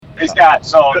Hey Scott,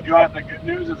 so do you want the good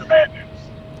news or the bad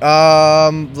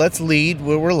news? Let's lead.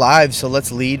 We're live, so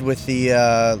let's lead with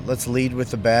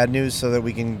the bad news so that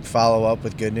we can follow up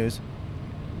with good news.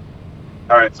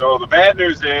 All right, so the bad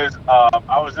news is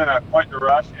I was in quite a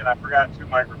rush and I forgot 2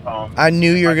 microphones. I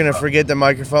knew you were gonna forget the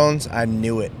microphones. I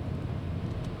knew it.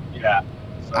 Yeah.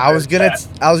 So I was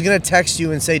gonna text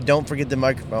you and say don't forget the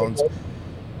microphones.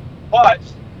 But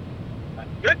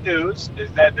good news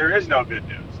is that there is no good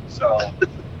news. So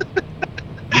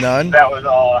none. That was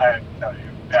all I had to tell you.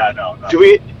 Yeah, no. Do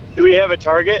we have a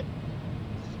target?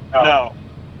 No.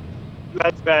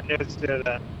 That's bad news too.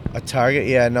 Then. A target?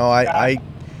 Yeah. No. I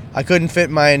couldn't fit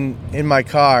mine in my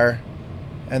car,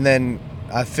 and then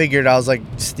I figured I was like,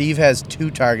 Steve has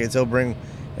 2 targets. He'll bring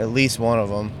at least one of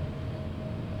them.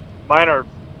 Mine are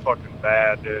fucking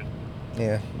bad, dude.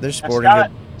 Yeah, they're sporting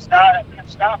good.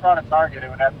 If Scott brought a target, it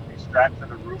would have to be strapped to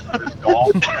the roof of his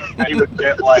Golf, and he would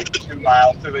get like 2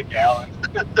 miles to the gallon.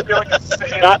 It'd be like a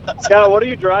Scott, what are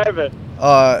you driving?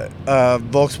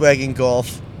 Volkswagen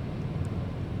Golf.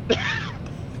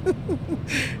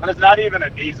 But it's not even a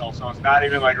diesel, so it's not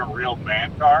even like a real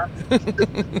man car.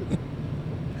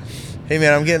 Hey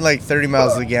man, I'm getting like 30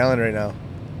 miles a gallon right now.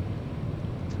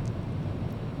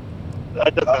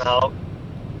 That doesn't help.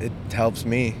 It helps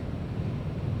me.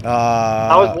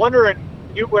 I was wondering,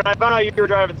 when I found out you were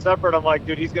driving separate, I'm like,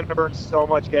 dude, he's gonna burn so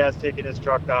much gas taking his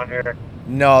truck down here.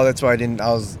 No, that's why I didn't.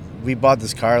 We bought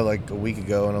this car like a week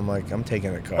ago, and I'm like, I'm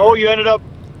taking a car. Oh, you ended up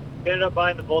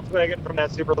buying the Volkswagen from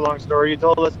that super long story you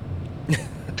told us.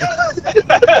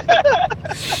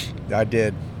 I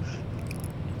did.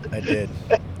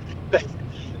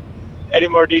 Any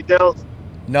more details?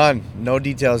 None. No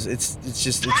details. It's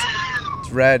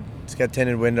red. It's got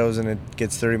tinted windows, and it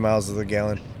gets 30 miles to the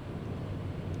gallon.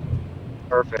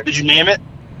 Perfect. Did you name it?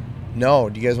 No.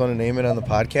 Do you guys want to name it on the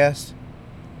podcast?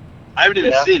 I haven't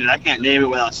even seen it. I can't name it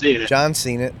without seeing it. John's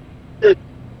seen it. If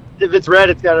it's red,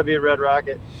 it's got to be a Red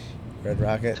Rocket. Red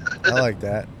Rocket. I like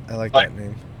that. I like that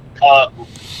name.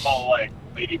 Like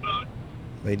Ladybug.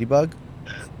 Ladybug?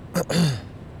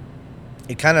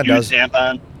 It kind of does.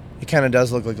 Tampon. It kind of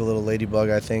does look like a little ladybug,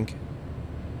 I think.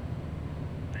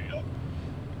 There you go.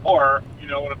 Or, you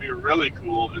know what would be really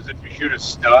cool is if you shoot a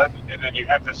stud and then you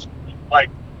have this, like,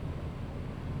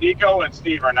 Nico and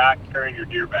Steve are not carrying your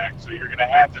deer back, so you're going to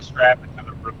have to strap it to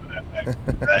the roof of that thing.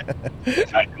 Right?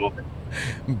 That's not cool.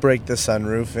 Break the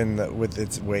sunroof with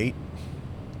its weight.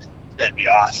 That'd be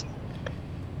awesome.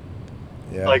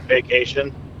 Yeah. Like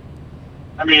vacation.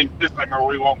 I mean, disclaimer,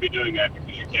 we won't be doing that because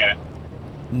you can't.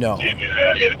 No. Can't do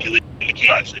that. Yeah, you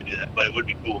can't actually do that, but it would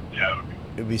be cool. Yeah,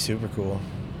 it would be super cool.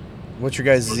 What's your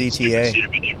guys' ETA?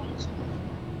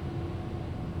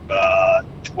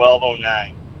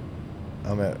 1209.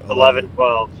 I'm at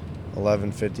 11:12.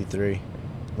 11:53.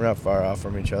 We're not far off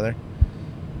from each other.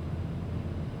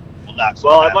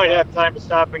 Well, I might have time to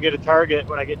stop and get a target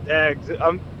when I get tags.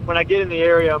 When I get in the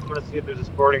area, I'm going to see if there's a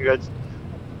sporting goods.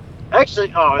 Actually,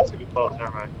 it's going to be close.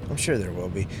 Never mind. I'm sure there will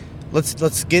be. Let's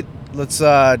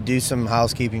do some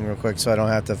housekeeping real quick so I don't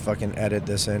have to fucking edit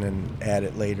this in and add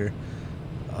it later.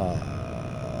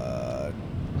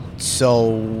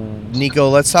 So, Nico,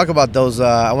 let's talk about those.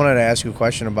 I wanted to ask you a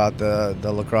question about the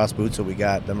lacrosse boots that we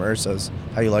got, them Ursas.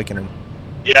 How you liking them?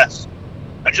 Yes.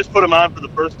 I just put them on for the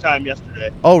first time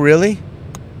yesterday. Oh, really?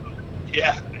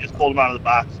 Yeah, I just pulled them out of the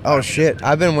box. Oh, shit.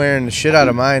 I've been wearing the shit out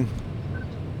of mine.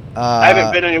 I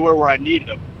haven't been anywhere where I needed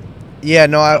them. Yeah,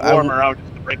 no, I wore them around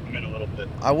just to break them in a little bit.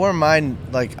 I wore mine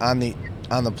like on the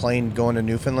plane going to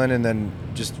Newfoundland, and then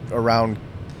just around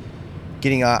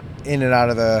getting in and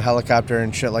out of the helicopter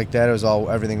and shit like that.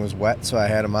 Everything was wet, so I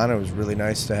had them on. It was really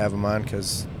nice to have them on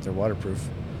because they're waterproof.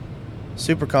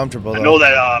 Super comfortable. I know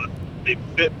that they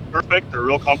fit perfect. They're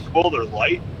real comfortable. They're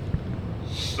light.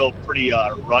 Feel pretty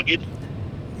rugged.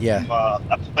 Yeah.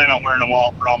 I plan on wearing them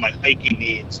for all my hiking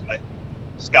needs, my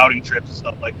scouting trips and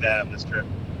stuff like that on this trip.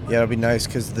 Yeah, it'll be nice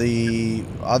because the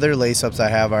other lace-ups I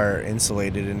have are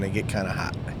insulated and they get kind of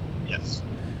hot. Yes.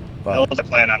 But those I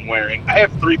plan on wearing. I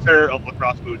have 3 pair of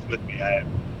lacrosse boots with me. I have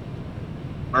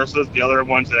Mercer's, the other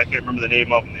ones that I can't remember the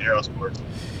name of, and the Aerosports.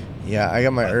 Yeah, I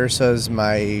got my Ursas,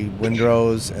 my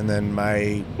Windrows, and then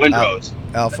my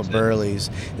Alpha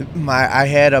Burleys. I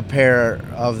had a pair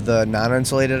of the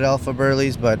non-insulated Alpha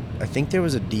Burleys, but I think there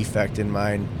was a defect in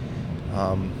mine.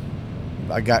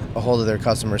 I got a hold of their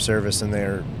customer service, and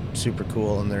they're super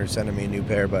cool, and they're sending me a new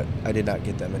pair, but I did not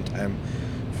get them in time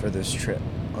for this trip,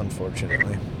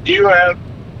 unfortunately. Do you have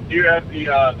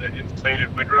the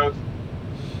insulated Windrows?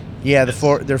 Yeah,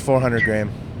 they're 400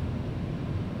 gram.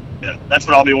 Yeah, that's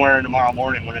what I'll be wearing tomorrow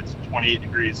morning when it's 28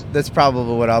 degrees. That's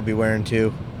probably what I'll be wearing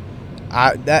too.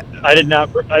 I did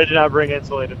not bring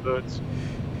insulated boots.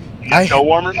 Toe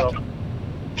warmers? So,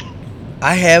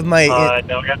 I have my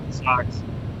no, I got the socks.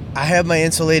 I have my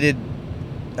insulated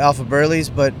Alpha Burleys,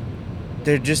 but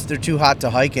they're too hot to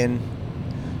hike in.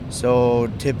 So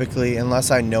typically, unless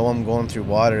I know I'm going through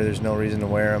water, there's no reason to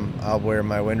wear them. I'll wear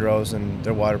my windrows, and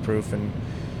they're waterproof. And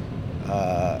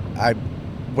I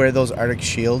wear those Arctic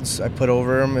shields I put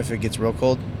over them if it gets real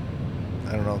cold.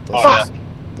 I don't know.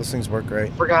 Those things work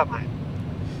great. Forgot mine.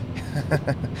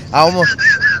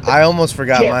 I almost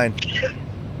forgot mine,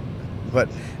 but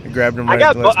I grabbed them right.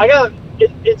 I got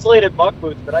insulated buck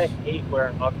boots, but I hate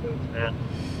wearing buck boots, man.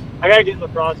 I gotta get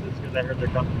lacrosses because I heard they're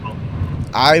comfortable.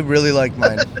 I really like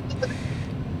mine.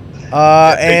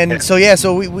 And so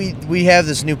we have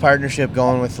this new partnership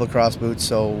going with Lacrosse Boots.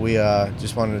 So we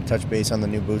just wanted to touch base on the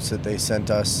new boots that they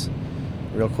sent us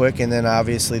real quick, and then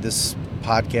obviously this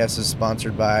podcast is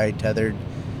sponsored by Tethered.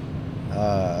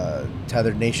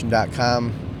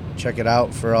 TetheredNation.com. Check it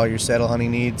out for all your saddle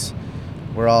hunting needs.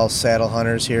 We're all saddle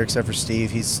hunters here except for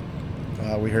Steve.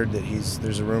 We heard that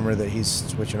there's a rumor that he's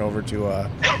switching over to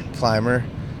climber.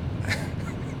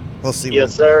 We'll see.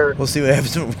 Yes, sir. We'll see what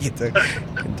happens when we get to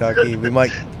Kentucky. We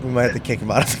might have to kick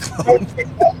him out of the club.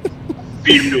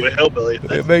 Feed him to a hillbilly.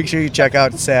 Make sure you check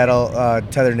out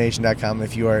TetheredNation.com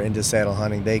if you are into saddle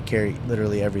hunting. They carry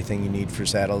literally everything you need for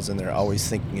saddles, and they're always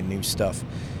thinking of new stuff.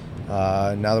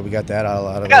 Now that we got that out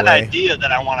of the way. I got an idea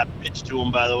that I want to pitch to him,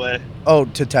 by the way. Oh,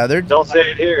 to Tethered? Don't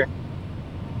say it here.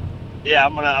 Yeah,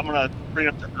 I'm gonna bring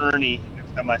up to Ernie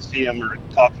next time I see him or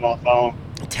talk to him on the phone.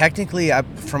 Technically, the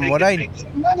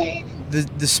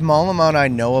small amount I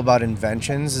know about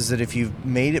inventions is that if you've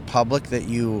made it public that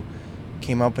you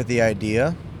came up with the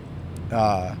idea,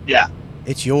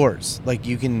 it's yours. Like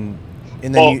you can,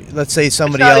 and then let's say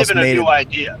somebody else made it. It's not even a new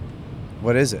idea.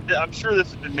 What is it? I'm sure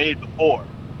this has been made before,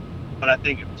 but I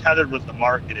think if Tethered was to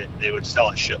market it, they would sell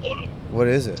a shitload of it. What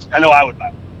is it? I know I would buy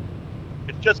it.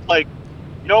 It's just like,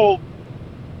 I don't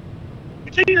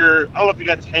know if you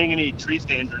guys hang any tree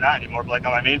stands or not anymore, but like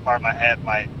on my main farm, I have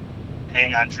my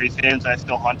hang on tree stands I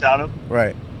still hunt out of.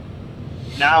 Right.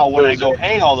 Now, when I go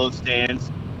hang all those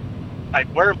stands, I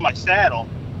wear my saddle,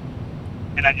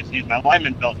 and I just use my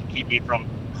lineman belt to keep me from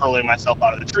hurling myself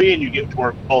out of the tree, and you get to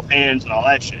work with both hands and all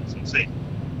that shit. It's insane.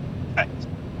 Okay.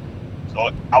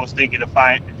 So I was thinking if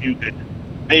you could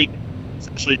make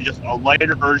essentially just a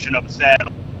lighter version of a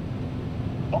saddle,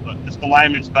 just the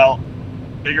lineman's belt,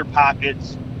 bigger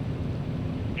pockets,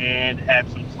 and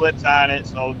have some clips on it.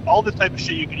 So all this type of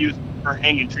shit you could use for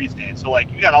hanging tree stands. So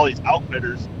like you got all these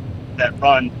outfitters that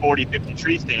run 40, 50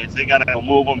 tree stands. They got to go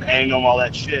move them, hang them, all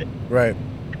that shit. Right.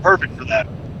 Perfect for that.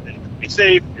 And you can be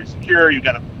safe, you're secure, you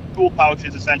got tool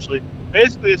pouches essentially.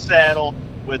 Basically a saddle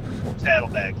with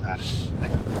saddlebags on it.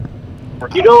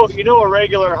 You know a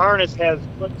regular harness has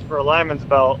clips for a lineman's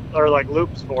belt or like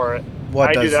loops for it.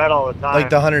 I do that all the time. Like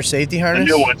the hunter safety harness?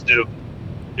 The new ones do.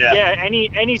 Yeah. Yeah,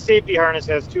 any safety harness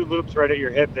has two loops right at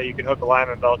your hip that you can hook a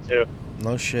lineman belt to.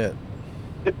 No shit.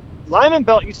 The lineman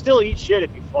belt, you still eat shit if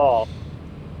you fall.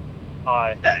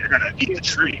 Yeah, you're gonna eat the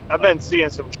tree. I've been seeing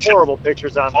some horrible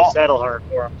pictures on the saddle hunter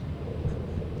forum.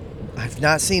 I've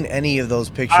not seen any of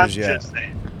those pictures yet. Just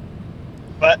saying.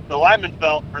 But the lineman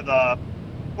belt or the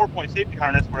 4-point safety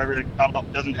harness, whatever it comes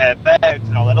up, doesn't have bags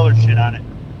and all that other shit on it.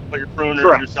 But your pruner,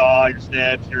 your saw, your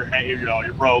snips, your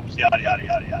ropes, yada yada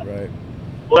yada yada. Right.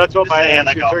 Well, that's what my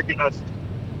turkey nuts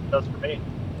does for me.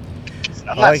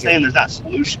 I'm not saying there's not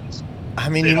solutions. I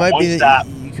mean, you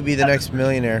could be the next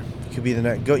millionaire. You could be the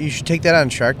next. You should take that on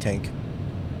Shark Tank.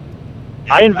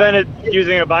 I invented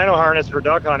using a bino harness for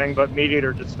duck hunting, but Meat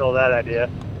Eater just stole that idea.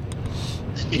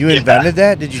 You invented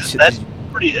that? Did you? That's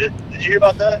pretty. Did you hear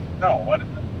about that? No. What is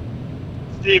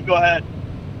it? Steve, go ahead.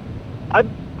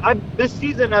 This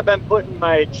season I've been putting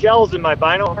my shells in my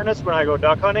bino harness when I go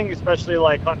duck hunting, especially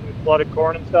like hunting flooded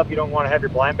corn and stuff. You don't want to have your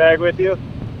blind bag with you,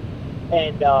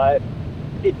 and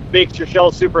it makes your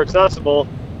shells super accessible.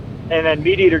 And then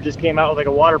Meat Eater just came out with like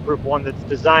a waterproof one that's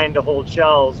designed to hold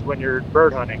shells when you're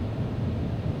bird hunting.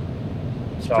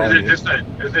 So, is it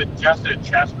just a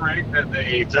chest rig that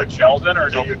they put shells in, or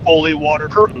is it fully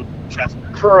waterproof chest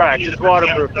rig? Correct, it's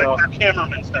waterproof. Their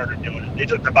cameramen started doing it. They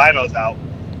took the binos out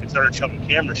and started shoving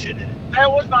camera shit in it.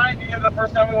 That was my idea the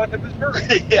first time we went to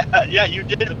Missouri. yeah, you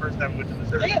did the first time we went to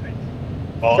Missouri.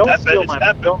 Well,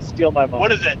 don't steal my money.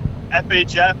 What is it?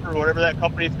 FHF or whatever that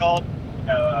company's called?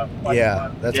 That's what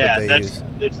they use.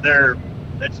 It's their.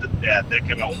 They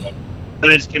came out with one. Then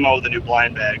they just came out with a new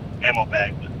blind bag, ammo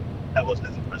bag, but that wasn't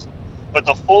as impressive. But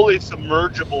the fully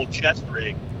submergible chest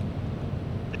rig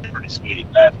is pretty sweet.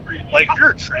 That's pretty. Like if you're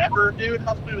a trapper, dude,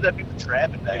 how sweet would that be for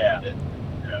trapping back in it?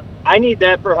 Yeah. I need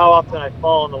that for how often I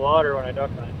fall in the water when I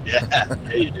duck hunt. Yeah,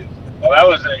 you do. Well, that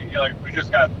was we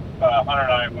just got Hunter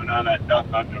and I went on that duck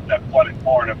hunt of that flooded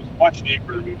corn. It was much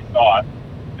deeper than we thought,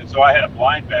 and so I had a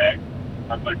blind bag.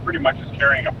 I'm like pretty much just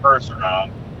carrying a purse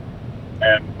around,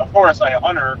 and of course,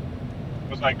 Hunter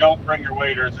was like, "Don't bring your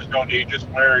waders. There's no need. Just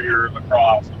wear your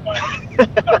lacrosse." I'm like,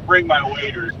 "I'm gonna bring my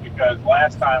waders because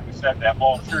last time we said that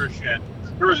bull sure shit.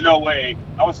 There was no way.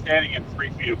 I was standing in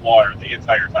 3 feet of water the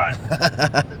entire time."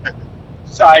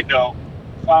 Side note,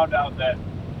 found out that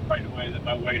right away that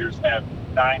my waders have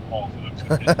 9 holes in them. So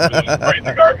it's right in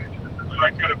the garbage. So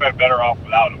I could have been better off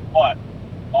without them. But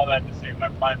all that to say, my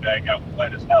blind bag got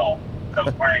wet as hell. I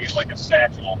was wearing it like a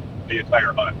satchel the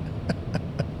entire hunt.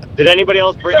 Did anybody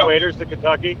else bring waders to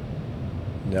Kentucky?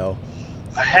 No.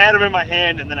 I had them in my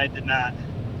hand, and then I did not.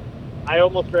 I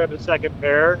almost grabbed a second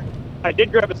pair. I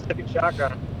did grab a second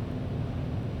shotgun.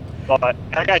 But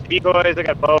I got decoys, I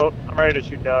got boat. I'm ready to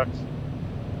shoot ducks.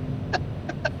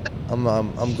 I'm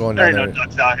going There down ain't no there.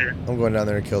 ducks out here. I'm going down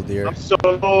there to kill deer. I'm so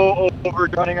over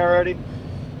gunning already.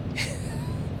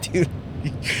 Dude,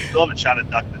 Still haven't shot a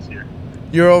duck this year.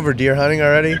 you're over deer hunting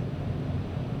already?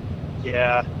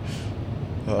 Yeah.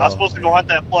 Oh, I was supposed to go hunt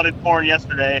that flooded corn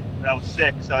yesterday, but I was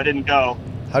sick, so I didn't go.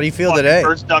 How do you feel Fucking today?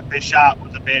 First duck they shot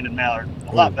was abandoned mallard.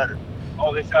 A lot better.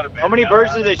 Oh, they shot a How many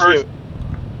birds did they shoot?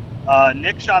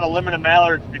 Nick shot a limit of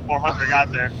mallards before Hunter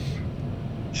got there.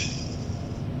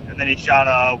 And then he shot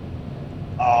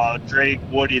a Drake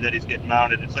Woody that he's getting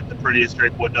mounted. It's like the prettiest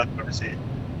Drake Wood duck I've ever seen.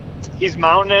 He's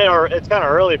mounting it, or it's kind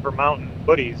of early for mountain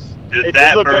hoodies. Dude, It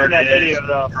that did look good in bird that is video,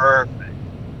 though. perfect.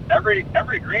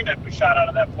 Every green that we shot out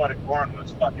of that flooded corn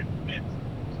was fucking mint.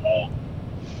 So,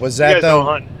 Was You that guys the don't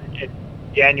hunt in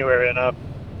January enough.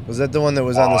 was that the one that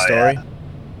was on the Oh, story?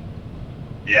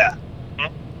 Yeah,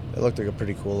 It looked like a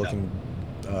pretty cool looking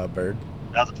bird.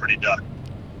 that was a pretty duck.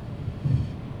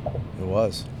 It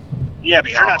was. Yeah,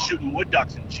 but you're not shooting wood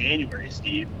ducks in January,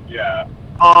 Steve. yeah.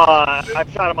 I've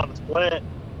shot him on the split.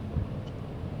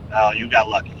 Oh, you got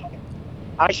lucky.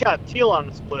 I shot teal on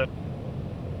the split.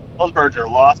 Those birds are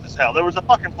lost as hell. There was a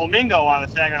fucking flamingo on the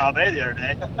Saginaw Bay the other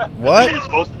day. What? He was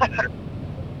supposed to be there.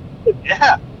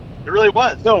 Yeah, it really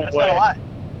was. No That's way. not a lie.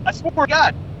 I swear to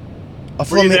God. A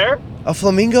Were you there? A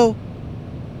flamingo?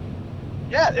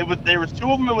 Yeah, it was. There was 2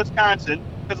 of them in Wisconsin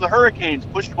because the hurricanes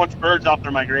pushed a bunch of birds off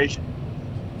their migration.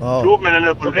 2 Oh, of them ended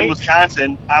up in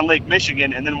Wisconsin on Lake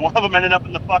Michigan, and then one of them ended up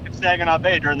in the fucking Saginaw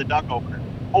Bay during the duck opener.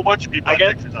 A whole bunch of people I had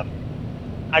guess- pictures of it.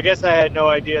 I guess I had no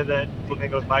idea that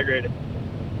flamingos migrated.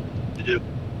 To do.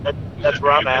 That's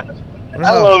where I'm at. wonder I don't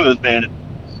how, know if it was banded.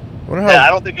 wonder Yeah, I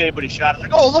how, don't think anybody shot it.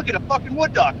 Like, oh, look at a fucking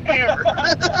wood duck. Hammer.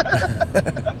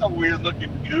 That's a weird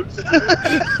looking goose.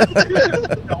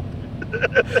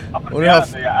 Wonder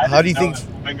how do you think-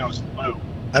 flamingos flew?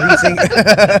 how do you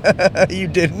think you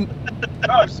didn't?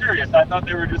 No, I'm serious. I thought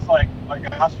they were just like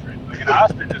an ostrich. Like an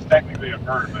ostrich is technically a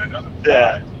bird, but it doesn't fly.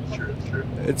 Yeah, it's true, it's true.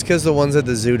 It's because the ones at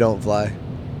the zoo don't fly.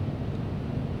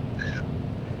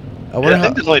 I Yeah, wonder I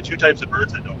think there's only 2 types of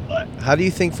birds that don't fly. how do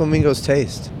you think flamingos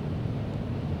taste?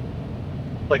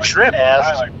 Like shrimp.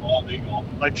 I like bald eagle.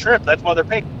 Like shrimp. That's why they're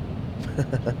pink.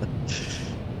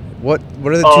 What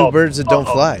are the Oh, 2 birds that don't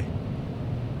uh-oh. fly?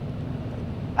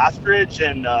 Ostrich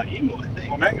and emu, I think.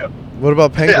 Flamingo. What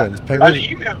about penguins? The Penguins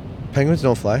emu. penguins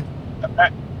don't fly. The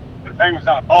penguin's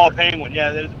not a Oh, bird. penguin.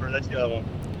 Yeah, that is a bird. That's the other one.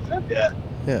 Yeah,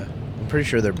 Yeah, I'm pretty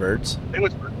sure they're birds.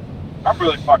 penguin's a bird. I'm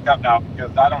really fucked up now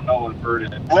because I don't know what a bird is.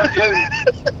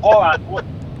 Hold on.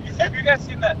 Have you guys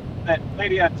seen that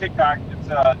lady on TikTok? It's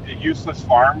a useless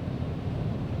farm.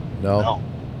 No. No.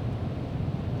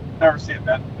 Never seen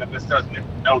that. This doesn't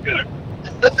no good.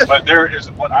 But there is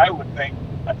what I would think.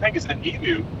 I think it's an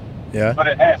emu, Yeah. but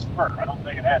it has fur. I don't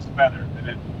think it has feathers. And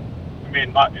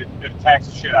it attacks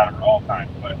the shit out of her all the time.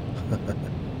 But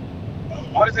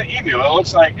what is an emu? It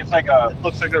looks like It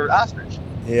looks like an ostrich.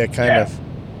 Yeah, kind Yeah. of.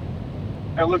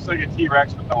 it looks like a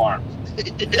T-Rex with no arms.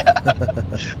 Yeah.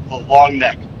 A long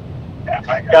neck. Yeah,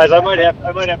 my God. Guys, I might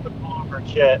have to pull over and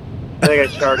shit. I think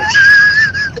I started.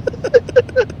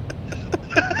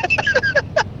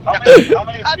 How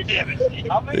God damn it, Steve.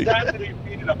 how many times have you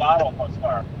feeded a bottle thus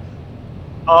far?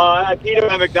 I peed in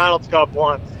my McDonald's cup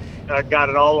once. And I got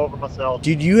it all over myself.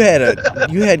 Dude, you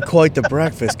had quite the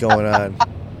breakfast going on.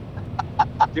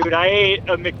 Dude, I ate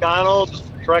a McDonald's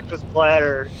breakfast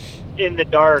platter in the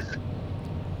dark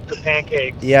with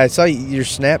pancakes. Yeah, I saw your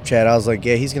Snapchat. I was like,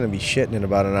 yeah, he's gonna be shitting in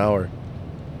about an hour.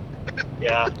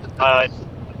 Yeah.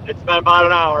 It's been about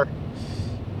an hour.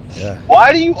 Yeah,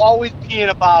 Why do you always pee in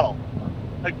a bottle?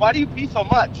 Like, why do you pee so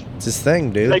much? it's his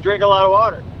thing, dude. I drink a lot of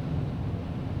water.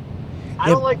 I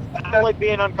Yeah. don't like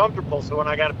being uncomfortable, so when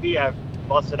I gotta pee, I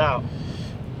bust it out.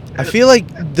 I feel like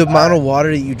the amount of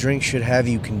water that you drink should have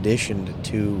you conditioned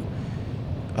to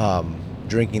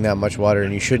drinking that much water,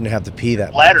 and you shouldn't have to pee that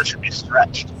much. Bladder should be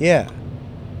stretched. Yeah.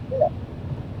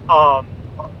 I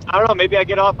don't know. Maybe I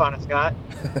get off on it, Scott.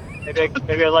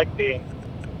 Maybe I like peeing.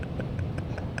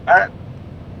 All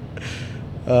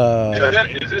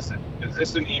right. Is Is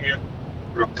this an emu?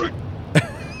 Real quick.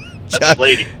 That's a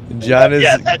lady. John is.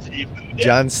 Yeah, that's an emu. Yeah.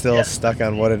 John's still stuck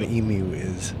on what an emu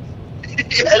is. I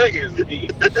think it's me.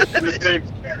 His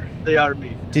name's Karen. They are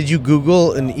me. Did you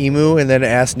Google an emu and then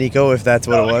ask Nico if that's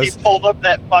what it was? He pulled up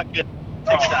that fucking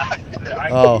TikTok. I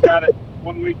got it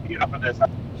 1 week to get up on this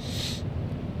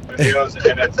videos,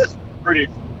 and it's pretty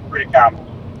common.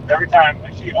 Every time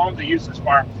she owns a useless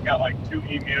farm, she's got like 2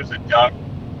 emus, a duck,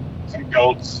 some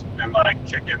goats, and like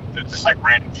chickens. It's just like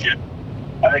random shit.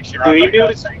 I think she runs Do like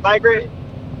emus migrate?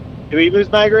 Do emus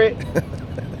migrate?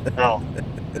 No.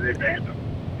 They banned them.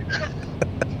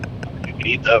 You can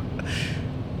eat them.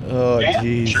 Oh, Yeah,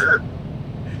 jeez. Sure.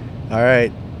 All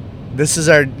right. This is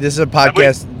a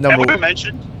podcast Have we number.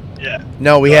 mentioned? Yeah.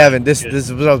 No, we haven't. This Good.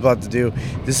 is what I was about to do.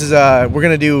 This is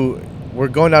we're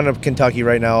going down to Kentucky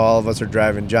right now. All of us are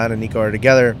driving. John and Nico are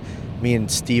together. Me and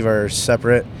Steve are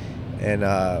separate, and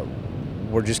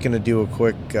we're just gonna do a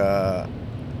quick.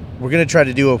 We're gonna try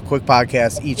to do a quick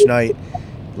podcast each night,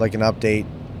 like an update,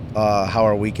 how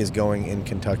our week is going in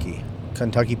Kentucky.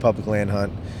 Kentucky Public Land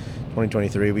Hunt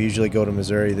 2023. We usually go to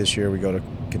Missouri. This year we go to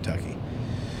Kentucky.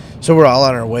 So we're all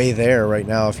on our way there right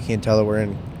now. If you can't tell that we're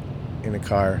in a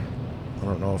car. I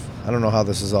don't know how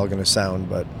this is all going to sound,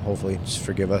 but hopefully just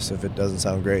forgive us if it doesn't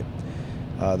sound great.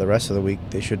 The rest of the week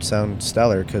they should sound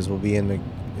stellar because we'll be in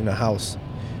a house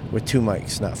with 2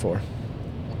 mics, not 4.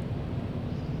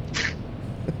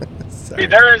 See,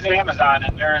 there is Amazon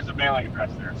and there is a mailing address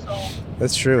there, so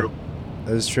That's true.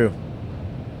 That is true.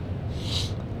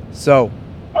 So,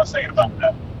 I was thinking about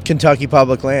that. Kentucky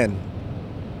Public Land.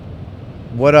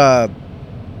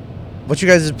 What's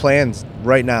your guys' plans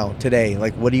right now, today?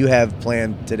 Like, what do you have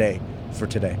planned today?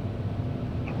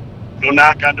 Go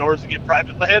knock on doors and get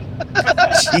private land.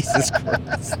 Jesus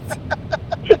Christ.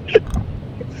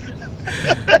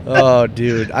 Oh,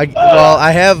 dude.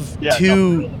 I have Yeah,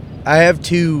 two. no, I have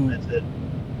two that's it.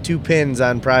 2 pins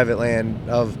on private land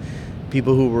of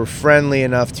people who were friendly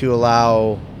enough to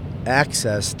allow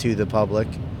access to the public,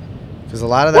 because a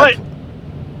lot of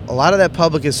that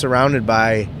public is surrounded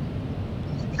by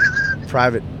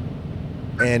private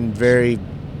and very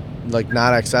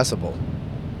not accessible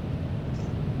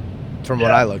from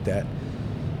what I looked at.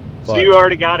 So But you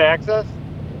already got access?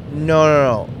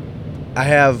 no. I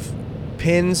have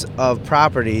pins of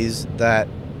properties that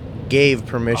gave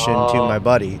permission to my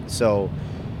buddy. So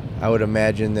I would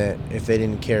imagine that if they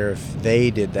didn't care if they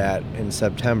did that in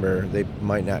September, they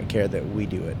might not care that we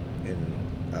do it in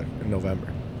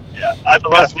November. Yeah, I've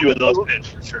got a few of those pins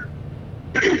for sure.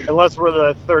 Unless we're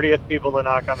the 30th people to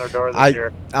knock on their door this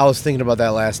year. I was thinking about that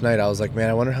last night. I was like, man,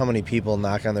 I wonder how many people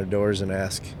knock on their doors and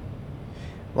ask.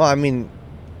 Well, I mean,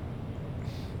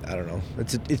 I don't know.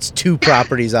 It's 2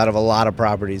 properties out of a lot of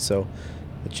properties, so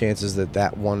the chances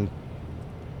that one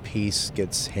piece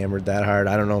gets hammered that hard,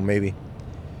 I don't know, maybe.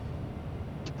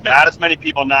 Not as many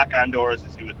people knock on doors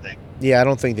as you would think. Yeah, I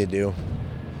don't think they do.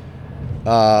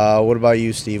 What about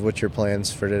you, Steve? What's your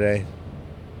plans for today?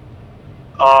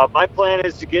 My plan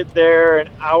is to get there an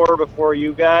hour before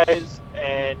you guys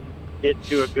and get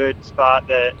to a good spot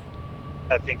that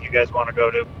I think you guys want to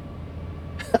go to.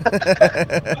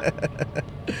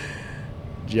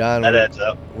 John, That adds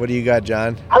up. what do you got,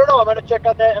 John? I don't know. I'm gonna check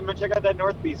out that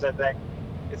north piece. I think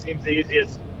it seems the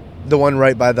easiest. The one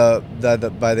right by the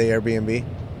Airbnb?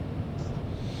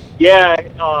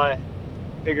 Yeah.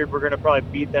 Figured we're gonna probably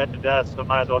beat that to death, so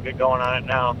might as well get going on it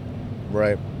now.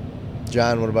 Right.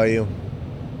 John, what about you?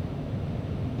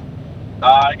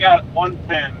 I got 1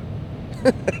 pin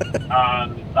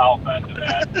on the south end of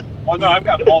that. Well, no, I've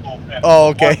got multiple pins. Oh,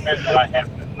 okay. 1 pin that I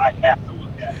have to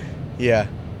look at. Yeah.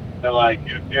 They're like,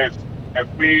 if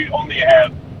we only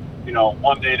have,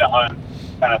 1 day to hunt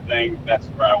kind of thing, that's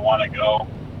where I want to go.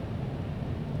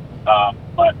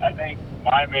 But I think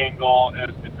my main goal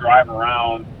is to drive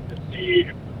around to see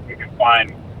if we can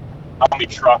find how many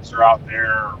trucks are out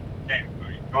there.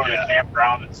 Go to the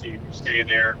campground and see if we stay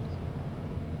there.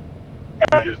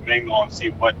 Kind of just mingle and see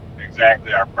what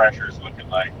exactly our pressure is looking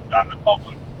like on the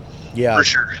public. Yeah. For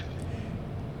sure.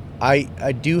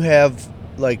 I do have,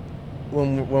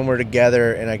 when we're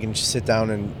together and I can just sit down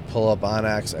and pull up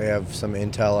Onyx, I have some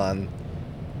intel on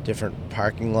different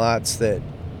parking lots that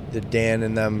Dan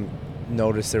and them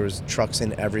noticed there was trucks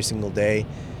in every single day,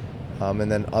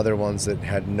 and then other ones that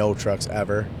had no trucks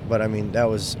ever. But I mean,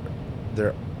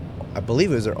 they're I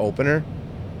believe it was their opener.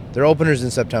 Their opener's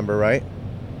in September, right?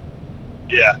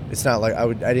 Yeah. It's not like I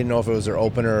didn't know if it was their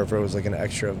opener or if it was like an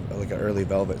extra, like an early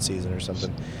velvet season or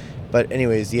something. But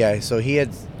anyways, yeah. So he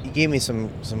gave me some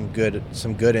good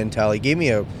intel. He gave me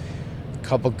a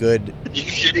couple good. You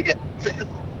shitting it.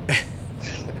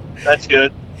 That's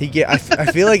good. I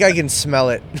feel like I can smell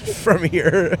it from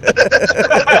here.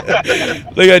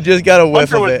 Like I just got a whiff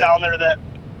Hunter of was it. down there that.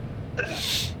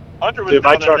 Hunter was Dude,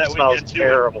 down my there truck that smells weekend too.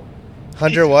 terrible.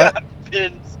 Hunter, He's what? got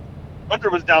pins. Hunter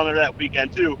was down there that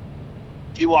weekend too.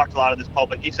 He walked a lot of this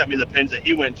public. He sent me the pins that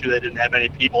he went to that didn't have any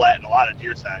people at and a lot of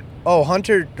deer sign. Oh,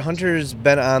 Hunter's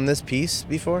been on this piece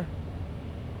before?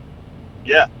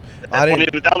 Yeah. I When he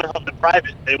didn't. was down there hunting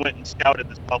private, they went and scouted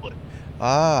this public.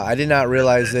 I did not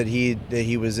realize that he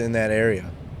was in that area.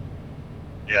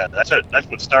 Yeah, that's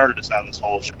what started us on this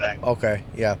whole shebang. Okay,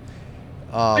 yeah.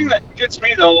 The thing that gets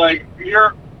me though, like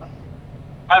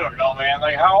I don't know, man.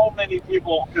 Like how many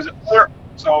people? Because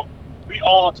we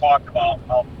all talk about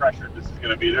how pressured this is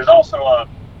going to be. There's also a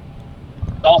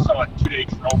 2-day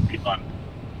trophy hunt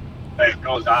that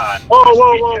goes on.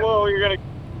 Whoa! You're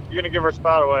gonna give our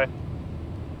spot away.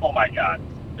 Oh my God!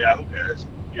 Yeah, who cares?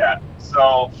 Yeah.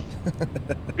 So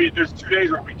there's 2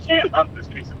 days where we can't hunt this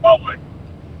piece in public.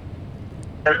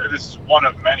 This is one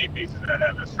of many pieces that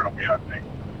have this trophy hunt thing,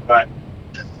 but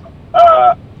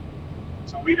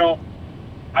so we don't.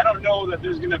 I don't know that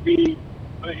there's going to be.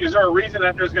 Is there a reason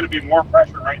that there's going to be more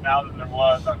pressure right now than there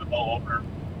was on the bow opener?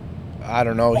 I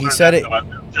don't know. He said it.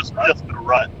 Just the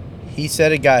rut. He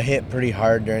said it got hit pretty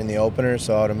hard during the opener,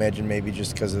 so I would imagine maybe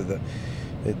just because of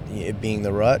it being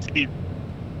the rut.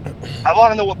 I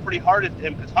want to know what pretty hard it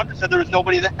him because Hunter said there was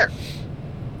nobody there.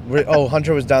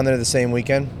 Hunter was down there the same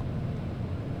weekend.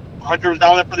 Hunter was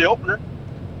down there for the opener.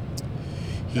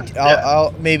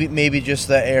 I'll maybe just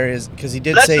the areas because he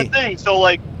did That's say. the thing. So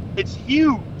like, it's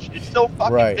huge. It's so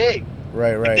fucking big.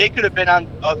 Right. Like, they could have been on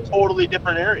a totally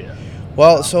different area.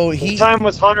 Well, so What time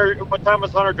was Hunter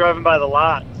driving by the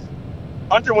lots?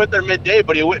 Hunter went there midday,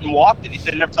 but he went and walked it. He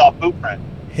said he never saw a boot print.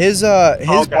 His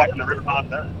walking the river pond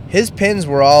there. His pins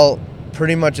were all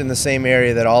pretty much in the same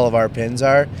area that all of our pins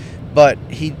are, but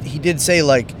he did say,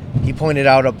 like, he pointed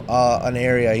out an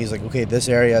area. He's like, okay, this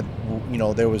area,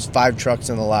 there was 5 trucks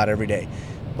in the lot every day,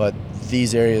 but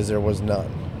these areas there was none,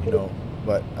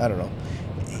 but I don't know.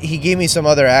 He gave me some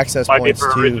other access points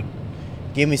too.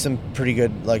 Gave me some pretty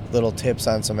good, like, little tips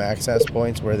on some access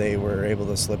points where they were able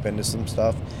to slip into some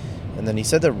stuff. And then he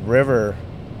said the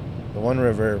one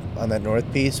river on that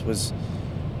north piece was,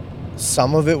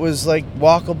 some of it was like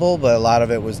walkable, but a lot of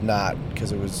it was not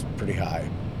because it was pretty high.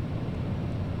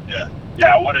 Yeah.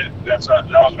 That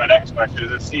was my next question,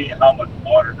 is to see how much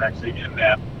water is actually in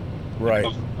that. Right.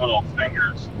 Those little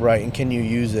fingers. Right, and can you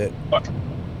use it?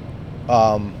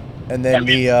 And then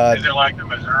is it like the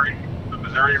Missouri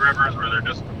rivers where they're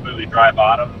just completely dry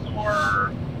bottoms,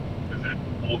 or is it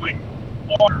holding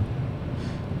water?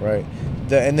 Right.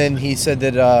 And then he said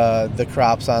that the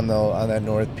crops on that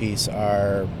north piece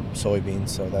are soybeans,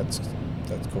 so that's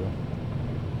cool.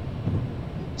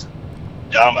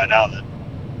 Down by now then.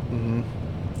 Mm-hmm.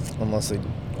 Unless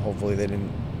hopefully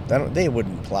they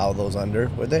wouldn't plow those under,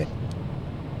 would they?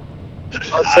 I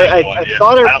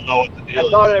thought I don't know what the deal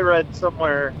is. I read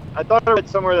somewhere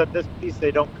that this piece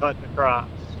they don't cut in the crops.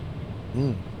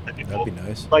 That'd be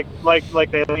nice.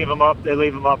 Like they leave them up. They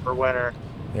leave them up for winter.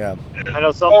 Yeah. I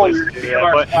know some places do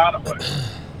that,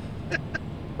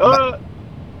 but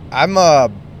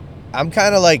I'm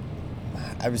kind of like,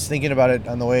 I was thinking about it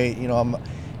on the way.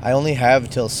 I only have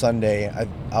till Sunday.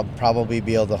 I'll probably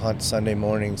be able to hunt Sunday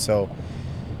morning, so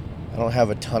I don't have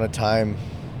a ton of time.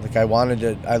 Like I wanted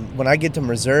to. When I get to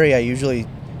Missouri, I usually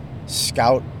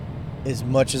scout as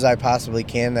much as I possibly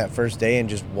can that first day and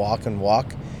just walk, and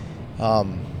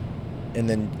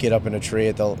then get up in a tree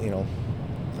at the. I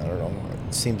don't know.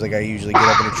 It seems like I usually get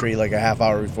up in a tree like a half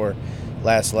hour before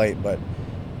last light, but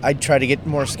I try to get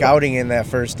more scouting in that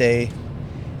first day.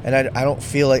 And I don't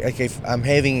feel like I'm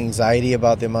having anxiety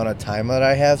about the amount of time that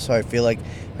I have, so I feel like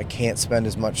I can't spend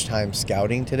as much time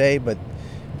scouting today. But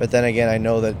then again, I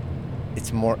know that it's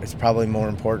probably more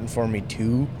important for me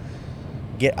to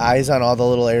get eyes on all the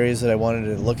little areas that I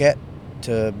wanted to look at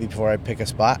before I pick a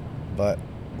spot. But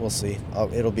we'll see.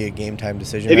 It'll be a game time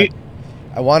decision.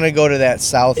 I want to go to that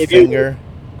south finger.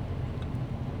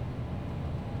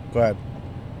 Go ahead.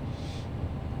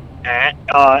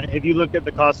 Have you looked at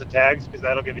the cost of tags? Because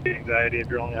that'll give you anxiety if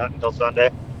you're only hunting until Sunday.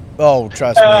 Oh,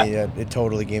 trust me, it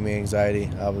totally gave me anxiety.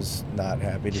 I was not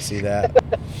happy to see that.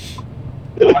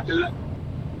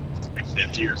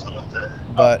 50 or something like that.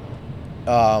 But,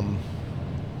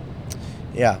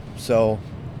 yeah. So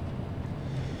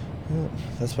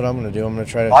That's what I'm gonna do. I'm gonna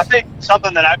try to. Well, I think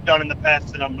something that I've done in the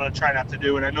past that I'm gonna try not to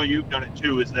do, and I know you've done it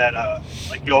too, is that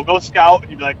like you'll go scout and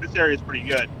you'll be like, this area is pretty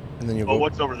good. And then you But go.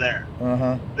 what's over there?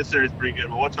 This area is pretty good,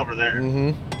 but what's over there?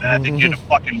 Mm-hmm. And I think you end up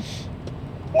fucking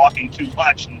walking too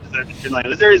much, and you're like,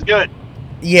 this area is good.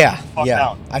 Yeah, Fuck yeah.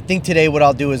 down. I think today what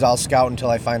I'll do is I'll scout until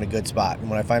I find a good spot, and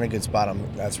when I find a good spot,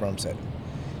 that's where I'm sitting,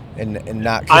 and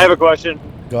not. I have a question.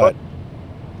 Go ahead.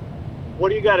 What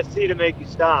do you got to see to make you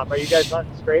stop? Are you guys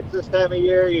hunting scrapes this time of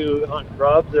year? Are you hunting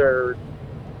grubs, or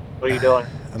what are you doing?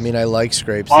 I mean, I like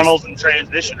scrapes. Funnels and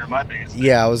transition are my biggest thing.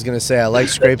 Yeah, I was gonna say I like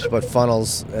scrapes, but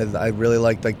funnels. I really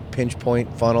like pinch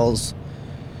point funnels.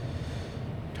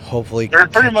 Hopefully, They're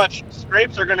pretty much,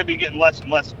 scrapes are going to be getting less and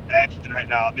less action right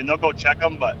now. I mean, they'll go check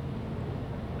them, but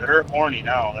they're horny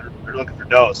now. They're looking for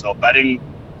dough. So bedding,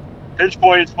 pinch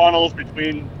points, funnels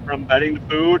from bedding to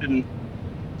food and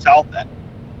south,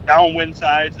 downwind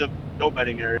sides of dough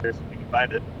bedding areas, if you can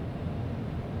find it.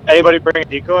 Anybody bring a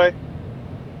decoy?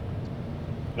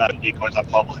 Not in decoys on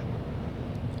public.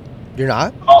 You're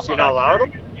not. Also, You're not allowed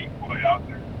carrying a decoy out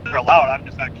there. They're allowed. I'm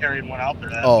just not carrying one out there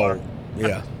that far. Oh,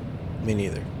 yeah. Me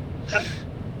neither.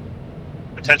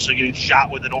 Potentially getting shot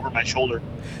with it over my shoulder.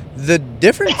 The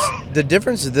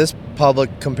difference of this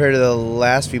public compared to the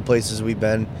last few places we've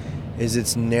been is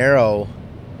it's narrow.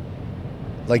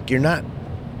 Like you're not.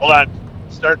 Hold on.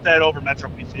 Start that over Metro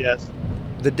PCS.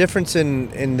 The difference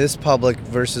in this public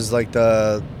versus like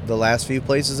the last few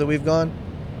places that we've gone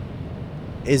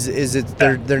is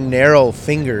they're narrow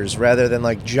fingers rather than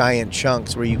like giant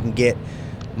chunks where you can get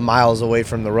miles away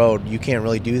from the road. You can't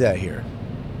really do that here.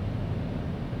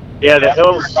 Yeah, the Yeah, we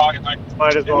were hills talking like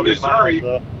might as well in be Missouri.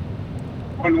 miles.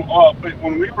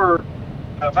 When we were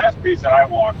the last piece that I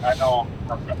walked, I know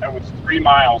it was 3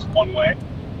 miles one way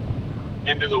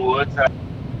into the woods.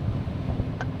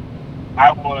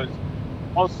 I was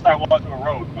closest I was to a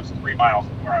road was 3 miles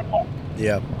from where I walked.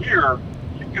 Yeah. Here,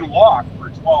 you can walk for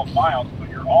 12 miles, but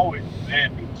you're always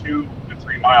within 2 to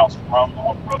 3 miles from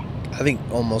a road. I think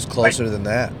almost closer than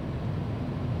that.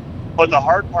 But the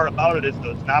hard part about it is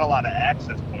there's not a lot of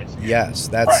access points here. Yes,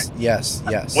 that's Right.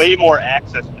 yes. Way more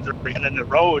access, and then the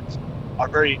roads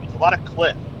are it's a lot of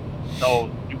cliff, so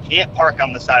you can't park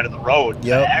on the side of the road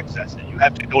Yep. to access it. You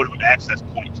have to go to an access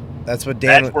point. That's what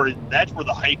Dan. That's where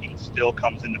the hiking still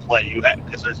comes into play.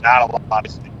 Because there's not a lot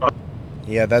of.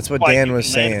 Yeah, that's what Like, Dan you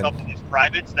was can land saying. a couple of these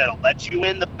privates that'll let you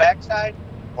in the backside,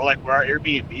 or like where our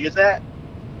Airbnb is at.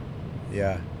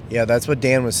 Yeah, that's what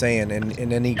Dan was saying, and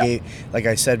then he gave, like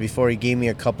I said before, he gave me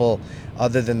a couple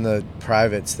other than the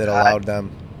privates that allowed them.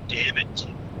 Damn it!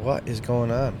 What is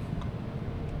going on?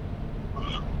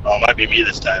 Oh, it might be me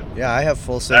this time. Yeah, I have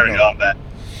full There we signal. go. I'm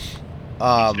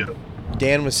back. Me too.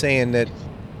 Dan was saying that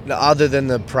other than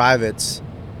the privates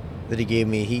that he gave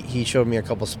me, he showed me a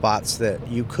couple spots that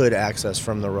you could access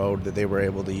from the road that they were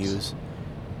able to use.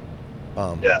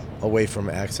 Away from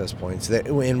access points.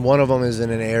 And one of them is in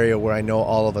an area where I know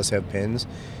all of us have pins,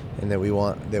 and that we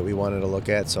wanted to look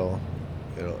at. So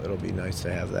it'll be nice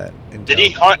to have that. Did he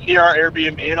hunt near our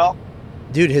Airbnb at all?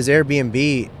 Dude, his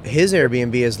Airbnb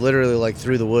is literally like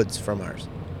through the woods from ours.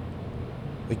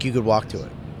 Like you could walk to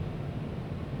it.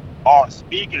 Oh,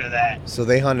 speaking of that, So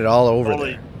they hunted all over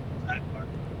totally. there.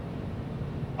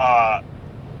 A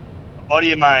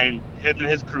buddy of mine, him and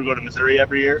his crew go to Missouri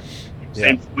every year.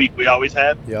 Same week we always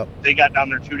have. Yep. They got down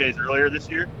there 2 days earlier this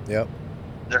year. Yep.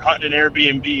 They're hunting an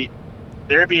Airbnb.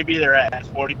 The Airbnb they're at has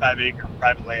 45 acres of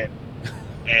private land,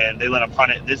 and they let them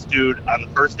hunt it. This dude on the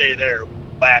first day there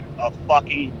whacked a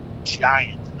fucking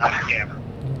giant on camera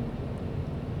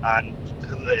on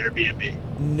the Airbnb.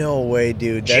 No way,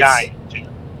 dude. That's, Giant, dude.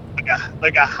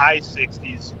 Like a high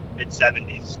 60s, mid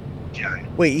 70s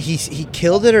giant. Wait, he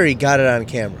killed it or he got it on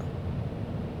camera?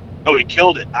 Oh, he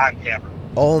killed it on camera.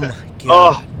 Oh my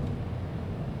god. Oh,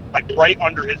 Like right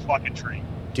under his fucking tree.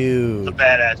 It's a Dude.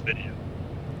 badass video.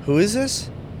 Who is this?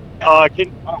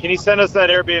 can you send us that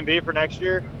Airbnb for next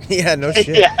year? Yeah, no shit.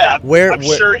 Yeah, Where I'm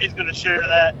sure he's gonna share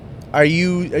that. are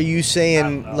you I don't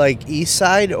saying know. like east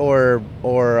side or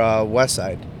west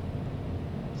side?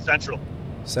 Central.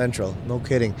 Central. No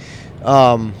kidding.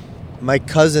 My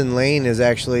cousin Lane is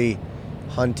actually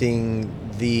hunting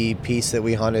the piece that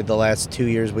we hunted the last 2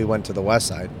 years we went to the west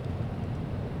side.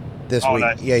 This Oh, week.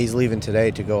 nice. Yeah, he's leaving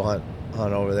today to go hunt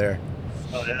over there.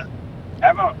 Oh yeah.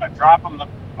 Have a drop them.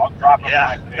 I'll drop them.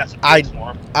 Yeah. Got some I- tips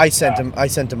for him. I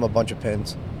sent him a bunch of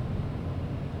pins.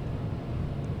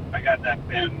 I got that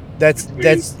pin. That's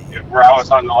Where I was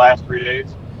on the last 3 days.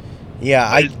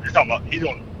 yeah, He's talking about he's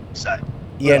on the side.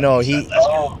 yeah, no, Let's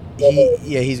Oh,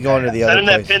 he's going to the Send other him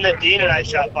that place. pin that Dean and I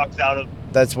shot bucks out of.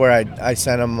 That's where I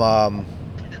sent him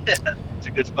It's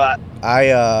a good spot.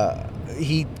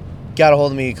 He got a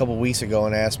hold of me a couple weeks ago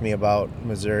and asked me about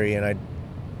Missouri, and I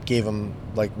gave him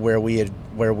like where we've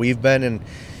been, and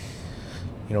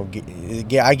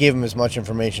I gave him as much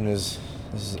information as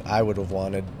I would have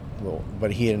wanted. Well,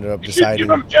 but he ended up deciding.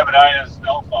 You should give him Jebediah's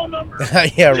cell phone number.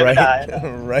 Yeah,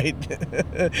 Jebediah. right.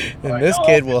 And this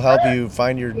kid will help you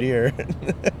find your deer.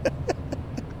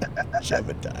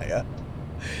 Jebediah.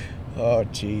 Oh,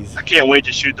 jeez. I can't wait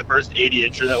to shoot the first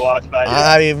 80-incher that walks by.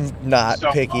 I'm not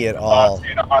picky at all.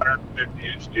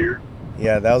 150-inch deer.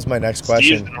 Yeah, that was my next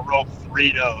question. Steve's gonna roll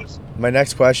 3 does. My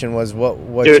next question was,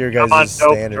 what's Dude, your I'm guys' on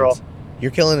doe standards? patrol.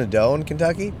 You're killing a doe in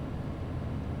Kentucky?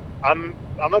 I'm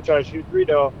gonna try to shoot 3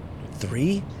 doe.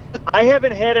 3? I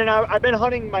haven't had I've been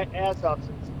hunting my ass off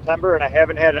since September, and I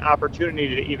haven't had an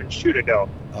opportunity to even shoot a doe.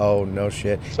 Oh, no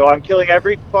shit. So I'm killing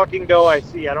every fucking doe I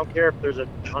see. I don't care if there's a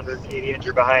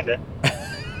 180-incher behind it.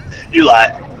 You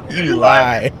lie. You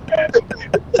lie.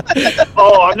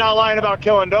 Oh, I'm not lying about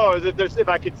killing does. If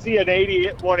I could see an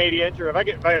 180-incher, if I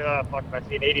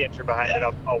see an 80-incher behind it,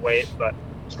 I'll wait. But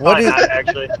What is not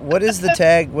actually? What is the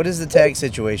tag? What is the tag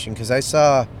situation? Because I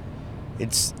saw,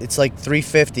 it's like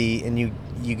 $350, and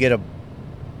you get a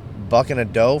buck and a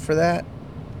doe for that.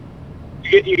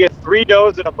 You get 3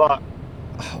 does and a buck,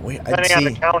 Oh, wait, I depending on the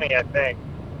see. county, I think.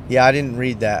 Yeah, I didn't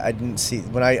read that. I didn't see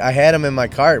when I had them in my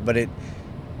cart, but it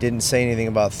didn't say anything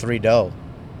about 3 doe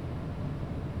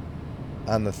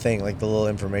on the thing, like the little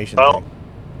information Well, thing.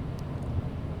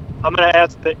 I'm gonna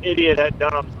ask the idiot at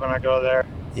Dunham's when I go there.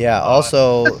 Yeah.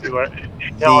 Also, See what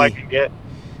intel I can get.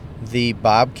 the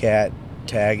Bobcat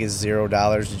tag is $0.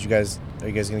 Are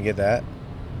you guys gonna get that?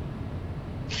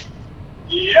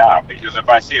 Yeah, because if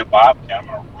I see a bobcat, I'm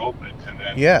gonna rope it and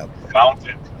then Yeah. mount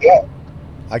it.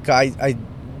 I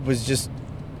was just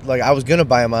like, I was gonna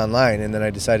buy them online, and then I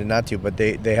decided not to. But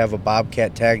they have a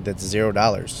Bobcat tag that's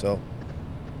 $0. So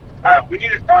All right, we need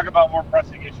to talk about more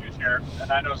pressing issues here,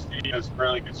 and I know Steve is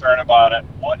really concerned about it.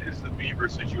 What is the beaver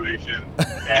situation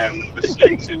and the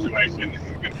snake situation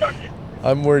in Kentucky?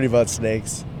 I'm worried about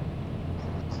snakes.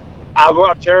 I'm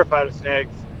terrified of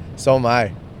snakes. So am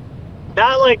I.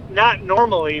 Not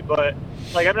normally, but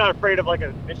like I'm not afraid of like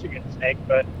a Michigan snake.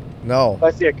 But No. if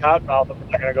I see a cottonmouth, I'm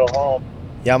not gonna go home.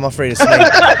 Yeah, I'm afraid of snakes.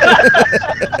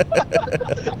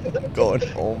 Going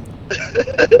home.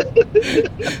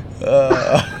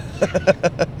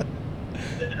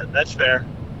 Yeah, that's fair.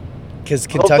 Because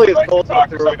Hopefully Kentucky, it's cold enough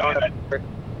to really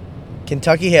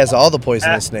Kentucky has all the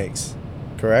poisonous snakes,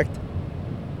 correct?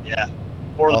 Yeah.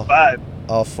 4 of Oh. the 5.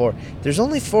 All 4. There's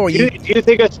only 4. Do you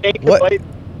think a snake could What? bite?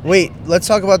 Wait, let's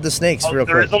talk about the snakes Oh, real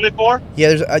there quick. is only 4?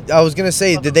 Yeah, I was gonna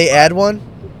say, did they add one?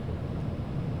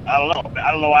 I don't know.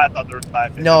 I don't know why I thought there was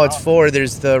 5. No, it's 4.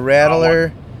 There's the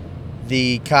rattler,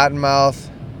 the cottonmouth,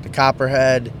 the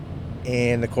copperhead,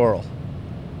 and the coral.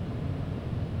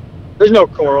 There's no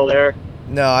coral there.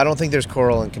 No, I don't think there's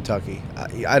coral in Kentucky.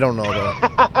 I don't know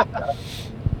though.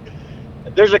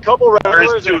 There's a couple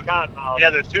rattlers two. and a cottonmouth. Yeah,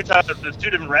 there's 2 types. There's 2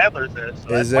 different rattlers there.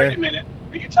 So Is Wait there? a minute.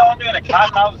 Are you telling me that a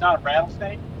cottonmouth is not a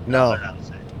rattlesnake? No. they're not the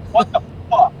same. What the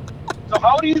fuck? So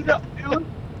how do you know, dude?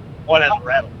 One has a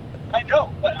rattle. I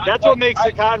know. But That's what makes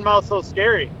the cottonmouth so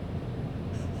scary.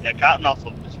 Yeah, cottonmouths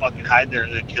will just fucking hide there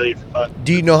and then kill you for fun.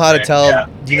 Do you know how to tell? Yeah.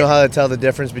 Do you know how to tell the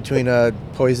difference between a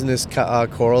poisonous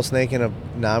coral snake and a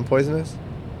non-poisonous?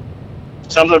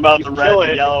 Something about the red kill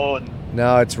and it. yellow and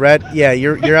No, it's red. Yeah,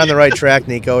 you're on the right track,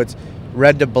 Nico. It's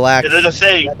red to black. there's a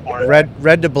saying for it.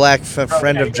 Red to black,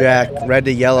 friend of Jack. Red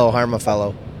to yellow, harm a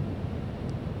fellow.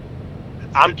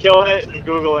 I'm killing it and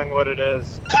Googling what it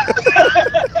is.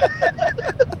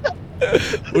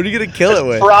 What are you gonna kill it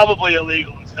with? Probably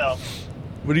illegal as hell.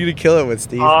 What are you gonna kill it with,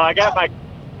 Steve? I got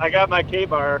my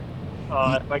K-bar.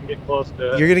 If I can get close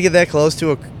to it. You're gonna get that close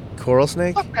to a coral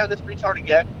snake? What kind of this retarded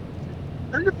get?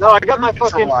 No, I got my Control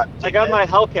fucking. on. I got my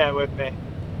Hellcat with me.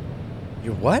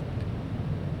 Your what?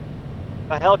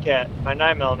 My Hellcat, my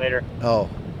 9mm. Oh,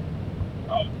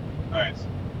 Oh, nice.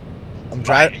 I'm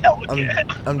driving.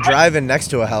 Hellcat. I'm driving next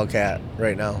to a Hellcat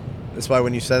right now. That's why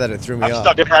when you said that, it threw me I'm off.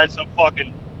 stuck behind some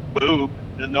fucking boob.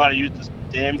 Doesn't know how to use this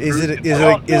damn. Is cruise it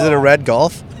control. is it a red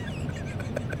Golf?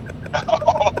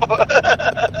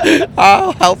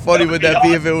 How funny would that be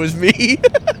if it was me?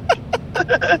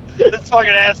 This fucking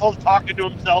asshole's talking to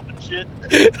himself and shit.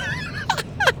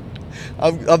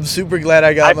 I'm super glad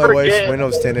I got I my wife's forget.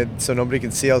 windows tinted so nobody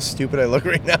can see how stupid I look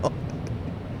right now.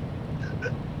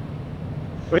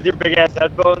 With your big ass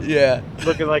headphones, Yeah,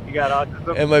 looking like you got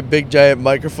autism. and my big giant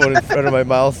microphone in front of my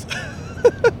mouth.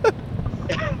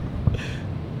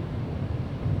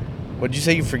 What'd you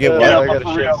say? You forget Yeah, what? I Yeah, gotta but for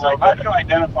shit real, so like, how do you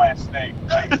identify a snake?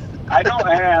 Like, I don't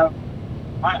have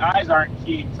my eyes aren't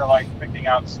keen to like picking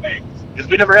out snakes. Because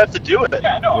we never have to do it.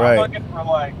 Yeah, no, Right. I'm looking for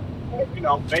like, you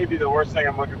know, maybe the worst thing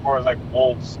I'm looking for is like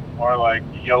wolves or like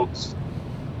yotes.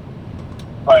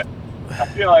 But I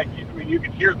feel like you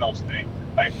can hear those things.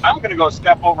 Like I'm gonna go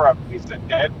step over a piece of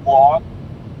dead log.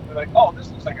 They're like, oh, this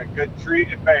looks like a good tree,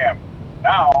 and bam.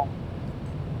 Now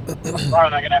I'm probably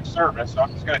not gonna have service, so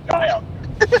I'm just gonna die out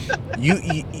there.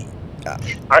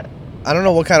 I don't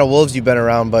know what kind of wolves you've been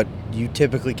around, but you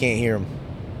typically can't hear them.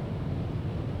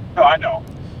 No, I know.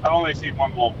 I've only seen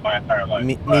one wolf my entire life.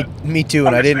 Me too,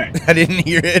 and I didn't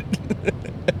hear it.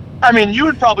 I mean, you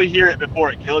would probably hear it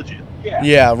before it killed you.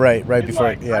 Yeah, right And before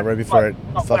like, right before it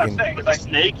what I'm fucking. saying is, With a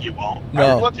snake, you won't.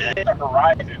 No. I'm looking at the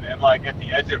horizon and like at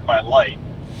the edge of my light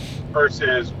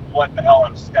versus what the hell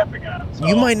I'm stepping on. So,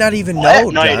 You might not even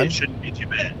Well, know, at night, John. it shouldn't be too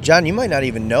bad. John, you might not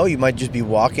even know. You might just be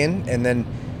walking, and then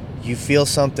you feel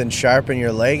something sharp in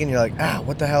your leg, and you're like, ah,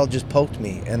 what the hell just poked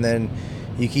me? And then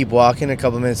you keep walking. A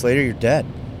couple minutes later, you're dead.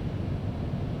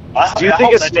 Do you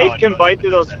think a snake can bite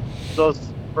through those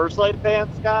first light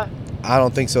pants, Scott? I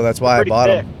don't think so. That's why I Pretty bought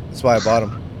thick. them. That's why I bought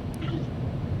them.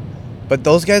 But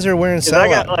those guys are wearing 'Cause I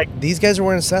got, Sandlock. like, These guys are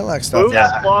wearing Sandlock stuff. Boots,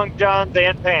 Yeah. long johns,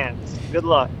 and pants. Good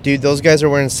luck. Dude, those guys are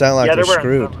wearing Sandlock. Yeah, They're they're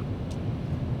wearing screwed. some.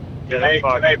 can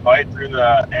they bite through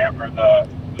the amber?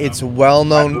 It's well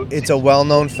known. boots? It's a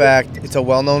well-known fact. It's a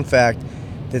well-known fact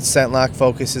that Scentlock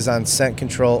focuses on scent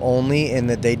control only, and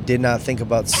that they did not think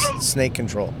about snake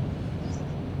control.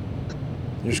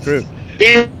 You're screwed.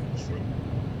 You're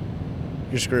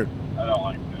screwed. I don't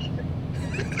like this.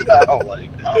 I don't like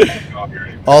I don't want to go here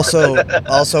anymore.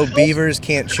 Also, beavers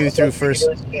can't chew through first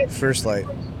light.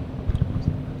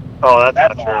 Oh, that's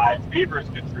That's not a true. lie. Beavers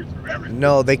get through everything.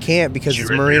 No, they can't because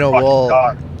it's merino wool.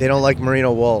 They don't like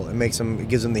merino wool. It gives them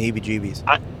the heebie-jeebies.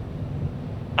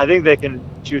 I think they can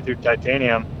chew through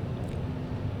titanium.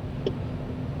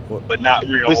 But not At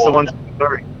real. least the ones.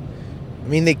 I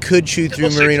mean, they could chew through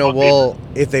looks like merino smoke wool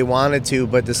if they wanted to,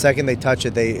 but the second they touch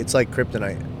it, it's like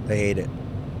kryptonite. They hate it.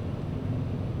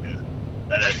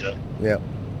 That adds up. Yeah.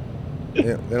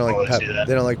 Yeah, they don't Oh, like I see that.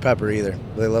 They don't like pepper either.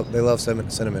 They love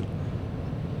cinnamon.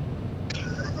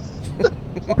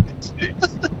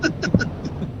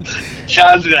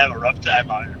 John's gonna have a rough time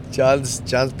out here. John's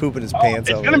pooping his pants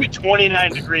It's out. gonna be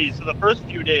 29 degrees, so the first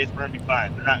few days we're gonna be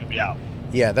fine. They're not gonna be out.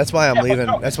 Yeah, that's why I'm Yeah, but leaving.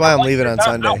 no, That's it's why not I'm like leaving they're on not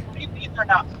Sunday. out. What do you mean they're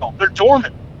not out? They're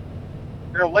dormant.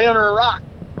 They're laying under a rock.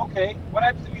 Okay, what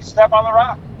happens if you step on the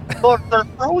rock? Well, they're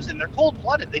frozen. They're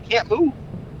cold-blooded. They can't move.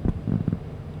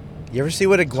 You ever see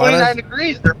what 29 iguanas?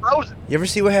 degrees. They're frozen. You ever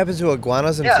see what happens to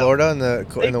iguanas in Yeah. Florida in the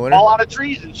They winter? fall out of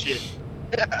trees and shit.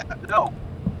 No.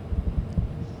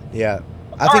 Yeah,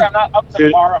 I'm sorry, I'm not up to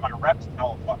Dude. par on my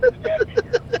reptile fucking anatomy here.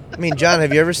 I mean, John,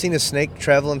 have you ever seen a snake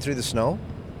traveling through the snow?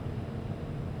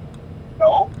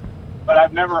 No, but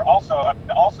I've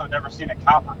also never seen a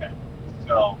copperhead.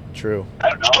 So True. I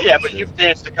don't know. Yeah, but you've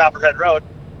danced to Copperhead Road.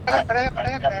 I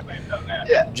definitely have done that.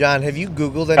 Yeah. John, have you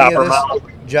Googled any of this?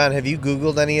 Copper John, have you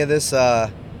Googled any of this?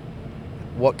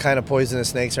 What kind of poisonous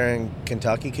snakes are in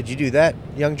Kentucky? Could you do that,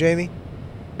 young Jamie?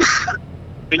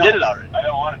 We did it already. I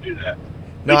don't want to do that.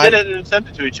 No, we did it and sent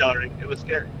it to each other. It was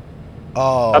scary.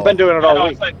 Oh, I've been doing it You all know,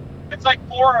 week. it's like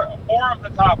four of the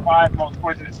top 5 most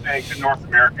poisonous snakes in North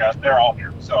America. They're all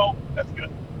here, so that's good.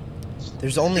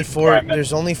 There's only Just four. trying to-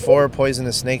 There's only 4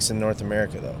 poisonous snakes in North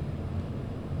America, though.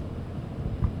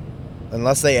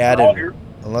 Unless they They're all added. here.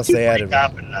 Unless they Pretty added. one.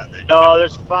 confident on that. No,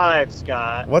 there's 5,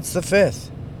 Scott. What's the 5th?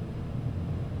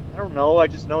 I don't know. I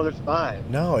just know there's 5.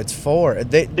 No, it's 4.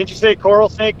 They, Didn't you say coral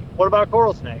snake? What about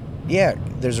coral snake? yeah,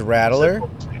 there's a rattler,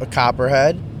 a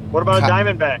copperhead, What about Co- a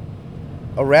diamondback?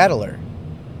 a rattler.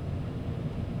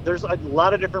 There's a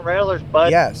lot of different rattlers, but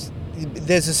Yes,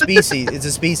 there's a species. It's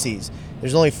a species.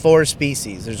 There's only 4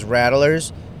 species. There's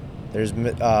rattlers. There's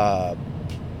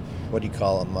what do you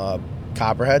call them?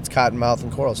 Copperheads, cottonmouth,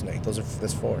 and coral snake.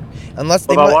 That's 4. Unless what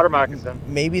they about might, water moccasin?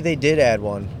 maybe they did add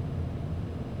one.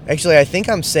 Actually, I think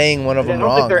I'm saying one of them I don't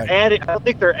wrong. think they're adding. I don't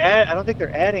think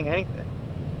they're adding anything.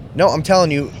 No, I'm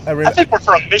telling you. I think we're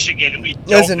from Michigan and we don't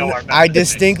Listen, know our I Mexican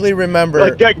distinctly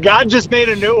remember. Like God just made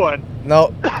a new one.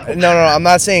 No, I'm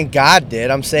not saying God did.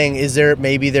 I'm saying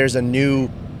there's a new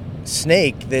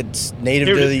snake that's native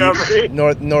New to discovery.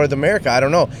 the North America. I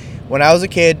don't know. When I was a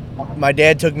kid, my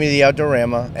dad took me to the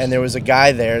Outdoorama, and there was a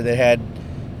guy there that had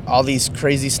all these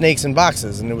crazy snakes in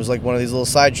boxes, and it was like one of these little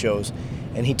sideshows.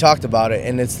 And he talked about it,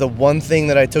 and it's the one thing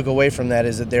that I took away from that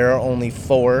is that there are only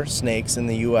 4 snakes in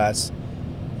the U.S.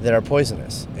 that are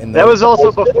poisonous. And That was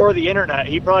also before the internet.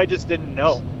 He probably just didn't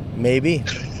know. maybe,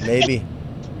 Made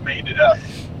it up.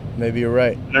 maybe you're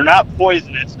right. They're not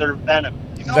poisonous. They're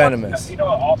venomous. You know Venomous. You know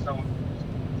what also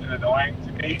is annoying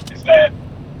to me is that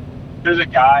There's a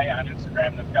guy on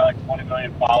Instagram that's got like 20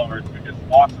 million followers who just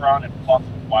walks around and fucks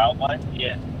with wildlife.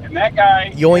 Yeah. And that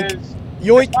guy Yoink. is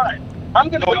Yoink. fine. I'm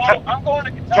to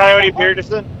Kentucky. Coyote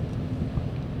Peterson?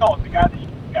 No, the guy that you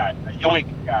got. The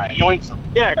Yoink. guy. Yoinks them.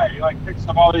 Yeah. He like picks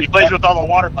up all these. He plays with all the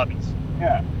water puppies.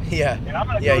 Yeah. Yeah. And I'm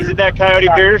gonna Yeah, go Is it that Coyote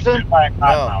Peterson? by a No.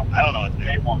 cottonmouth. I don't know his Day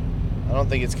name. one. I don't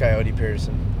think it's Coyote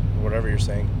Pearson, or whatever you're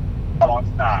saying. No, it's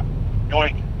not.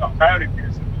 Yoink. No, Coyote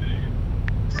Pearson.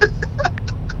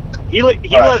 He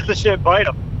lets the shit bite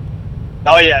him.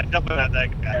 Oh yeah, definitely not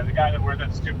that guy. Yeah, the guy that wears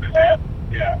that stupid hat.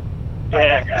 Yeah. Not Yeah.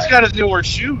 that guy. This guy doesn't even wear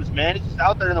shoes, man. He's just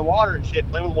out there in the water and shit,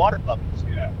 playing with water puppies.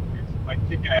 Yeah. He's like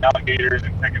kicking alligators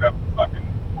and picking up fucking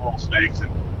coral snakes and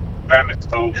venomous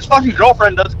toads. His fucking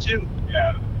girlfriend does it too.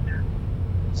 Yeah.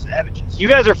 Savages. You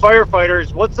guys are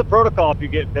firefighters. What's the protocol if you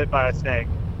get bit by a snake?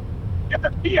 You have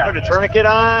to pee Put on a it. tourniquet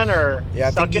on or Yeah,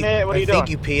 I think sucking it? What are you I doing? think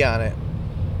you pee on it.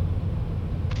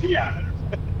 Pee on it.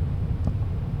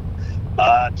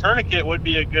 Tourniquet would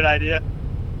be a good idea.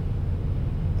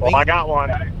 Well, I got one.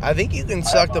 I think you can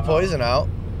suck the poison out.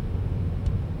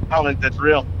 I don't think that's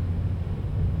real.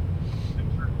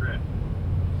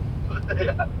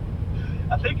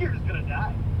 I think you're just gonna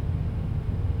die.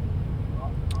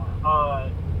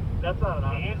 That's not The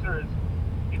answer is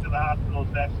get to the hospital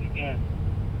as fast as you can.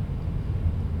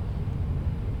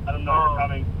 Let them know you're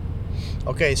coming.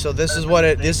 Okay, so this is what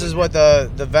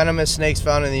the venomous snakes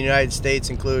found in the United States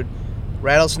include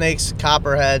rattlesnakes,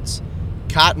 copperheads,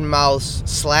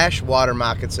 cottonmouths / water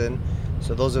moccasin.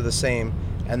 So those are the same,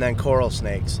 and then coral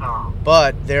snakes. Oh.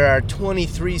 But there are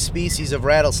 23 species of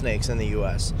rattlesnakes in the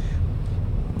U.S.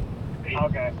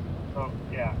 Okay. So,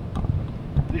 yeah.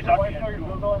 You're Wait till you're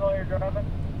Googling while you're driving?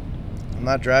 I'm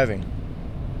not driving.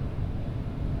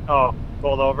 Oh,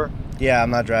 pulled over? Yeah, I'm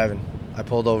not driving. I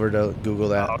pulled over to Google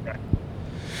that. Oh, okay.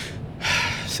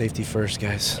 Safety first,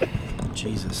 guys.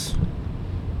 Jesus.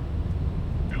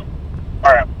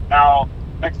 All right. Now,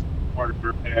 next part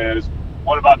is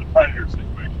what about the predator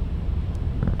situation?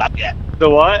 Bobcat. The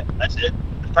what? That's it.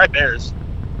 Probably bears.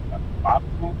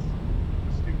 Bobcats?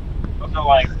 Those are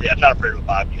like. Yeah, I'm not afraid of a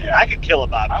bobcat. Yeah. I could kill a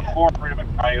bobcat. I'm more afraid of a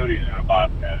coyote than a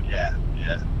bobcat. Yeah.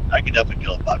 I could definitely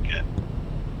kill a bobcat.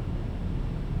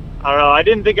 I don't know. I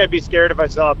didn't think I'd be scared if I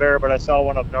saw a bear, but I saw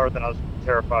one up north and I was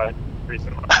terrified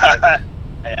recently.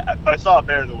 If I saw a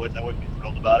bear in the woods, I wouldn't be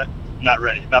thrilled about it. Not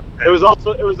ready. Not prepared.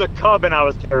 It was a cub and I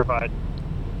was terrified.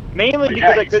 Mainly Yeah,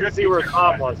 because I you couldn't should see be where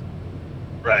Tom was.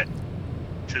 Right.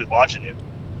 She was watching you.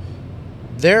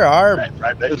 There are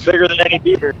Right, It was bigger than any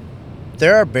deer.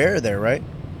 bear there, right?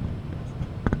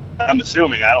 I'm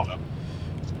assuming. I don't know.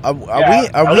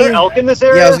 Are there elk in this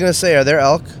area? Yeah, I was gonna say, are there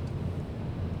elk?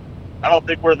 I don't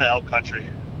think we're in the elk country.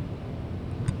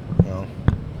 No.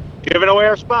 Giving away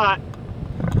our spot.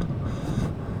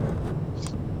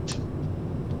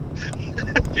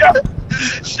 Yeah.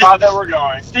 Spot that we're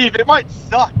going. Steve, it might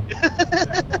suck.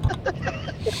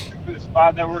 The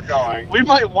spot that we're going We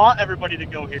might want everybody to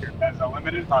go here. has a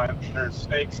limited hunt. There's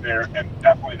snakes there and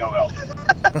definitely no elk.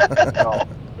 So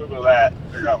Google that.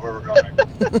 Figure out where we're going.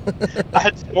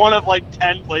 That's one of like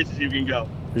 10 places you can go.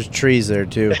 There's trees there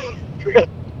too.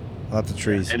 Lots of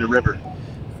trees. In the river.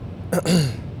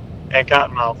 And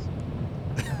cottonmouth.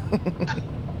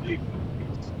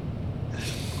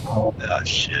 Oh,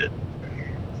 shit.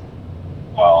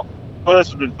 Well, Well, this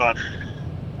has been fun.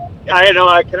 I know.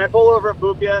 Can I pull over and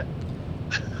poop yet?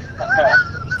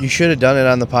 You should have done it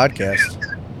on the podcast.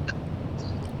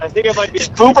 I think it might be.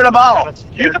 Just poop in a bottle. Kinda You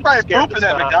scared- could probably scared poop in to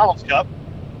that stop. McDonald's cup.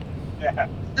 yeah.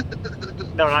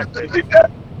 No, not crazy.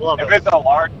 If Love it. it's a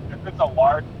large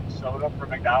soda from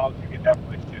McDonald's, you can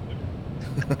definitely shit it.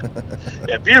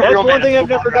 Yeah, if you're a That's real one man, thing I've poop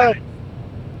never on done.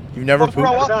 You've never Well,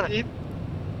 throw pooped. up, Steve.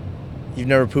 You've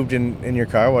never pooped in your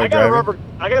car while I you're got a driving.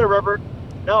 rubber.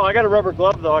 No, I got a rubber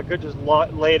glove though. I could just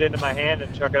lay it into my hand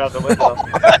and chuck it out the window.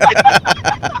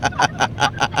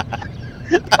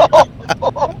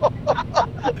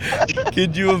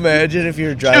 Could you imagine if you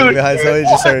were driving Dude. behind somebody and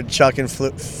just started chucking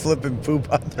flipping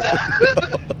poop out the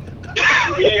window?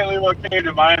 Immediately, what came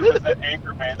to mind was that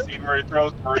Anchorman scene where he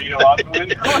throws burrito out the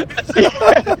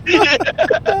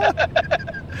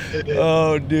window.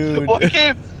 Oh, dude.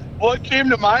 What came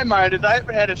to my mind is I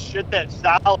haven't had a shit that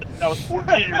solid since I was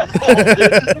 14 years old.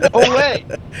 There's no way.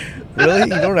 Really? You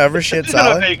don't ever shit It's gonna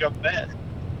solid? make a mess.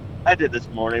 I did this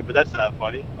morning, but that's not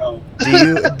funny. Oh. Do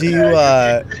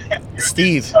you,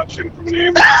 Steve, Suction from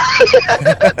name.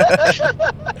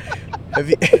 have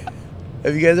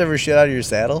you guys ever shit out of your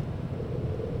saddle?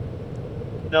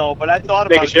 No, but I thought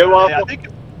Make about a shit it. the other waffle? day.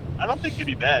 I don't think it'd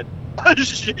be bad.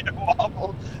 Shit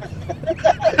waffle. Like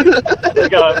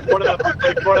one of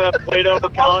the Play-Doh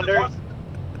calendars.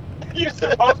 You're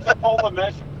supposed to pull the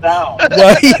mesh down.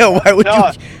 Well, yeah, why would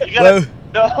No, you? you gotta,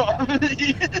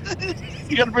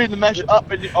 you gotta bring the mesh up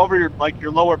and over your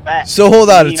lower back. So hold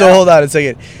on a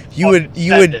second.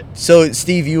 It. So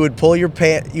Steve, you would pull your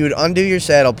you would undo your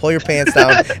saddle, pull your pants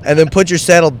down, and then put your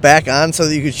saddle back on so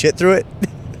that you could shit through it.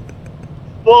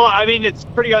 Well, I mean, it's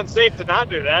pretty unsafe to not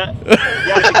do that.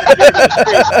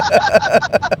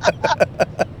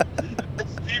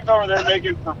 Steve's over there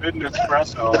making forbidden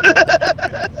espresso.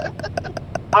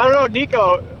 I don't know,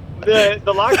 Nico. The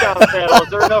lockdown saddle, is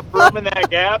there enough room in that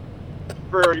gap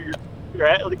for your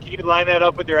you can line that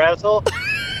up with your asshole?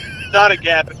 It's not a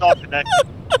gap. It's all connected.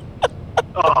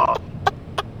 Oh,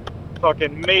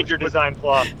 fucking major design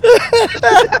flaw.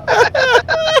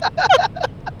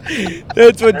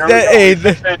 That's what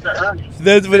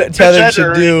that's what Tether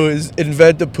should do is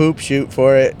invent a poop chute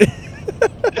for it.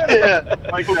 Yeah.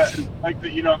 like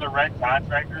the the red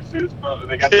contractor suits, but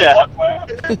they got the butt flap.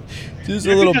 Just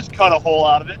You a little, can just cut a hole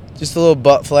out of it. just a little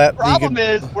butt flap. that you Problem could-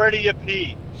 is, where do you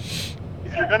pee?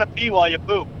 If you're gonna pee while you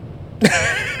poop,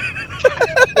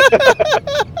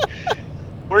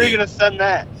 where are you gonna send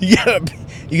that? you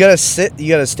gotta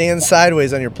stand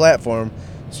sideways on your platform,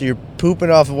 so you're pooping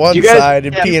off one You guys- side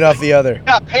and Yeah. peeing off the other.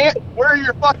 Got pants? Where's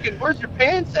your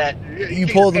pants at? You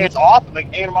take pulled your them- pants off and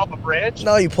like hang them off a branch.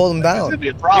 No, you pulled them This would down. be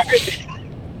a problem.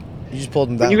 You just pulled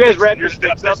them When down. you guys wrap your You're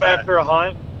sticks stuck up this after a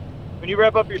hunt, when you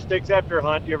wrap up your sticks after a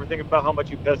hunt, do you ever think about how much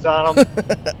you piss on them?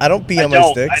 I don't pee I on my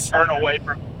don't. sticks. I turn away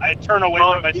from my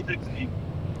sticks.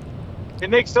 It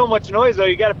makes so much noise, though.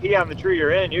 You got to pee on the tree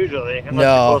you're in, usually, unless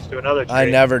No, you're close to another tree. I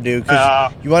never do.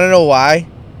 'Cause you want to know why?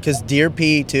 Because deer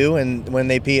pee too, and when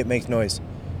they pee, it makes noise.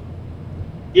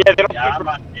 Yeah, they don't Yeah, pee I'm from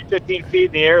on. 15 feet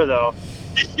in the air, though.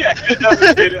 Yeah, it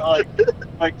doesn't get it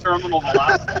like terminal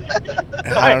velocity.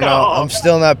 I don't know. I'm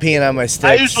still not peeing on my I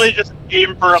sticks. usually just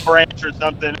aim for a branch or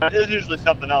something. It's usually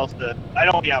something else that I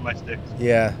don't pee on my sticks.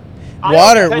 Yeah. I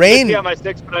Water, don't rain. pee on my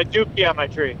sticks, but I do pee on my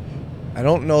tree. I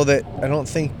don't know that. I don't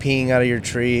think peeing out of your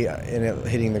tree and it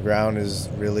hitting the ground is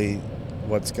really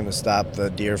what's going to stop the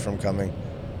deer from coming.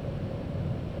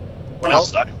 Well,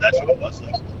 that's what it was.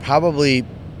 Probably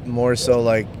more so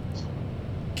like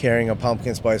carrying a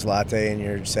pumpkin spice latte in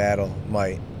your saddle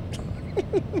might.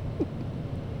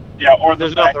 Yeah, or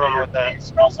There's the fact nothing wrong your with that. pee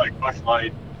smells like Bush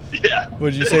Light. Yeah.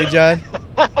 What'd you say, John?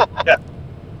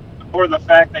 Or the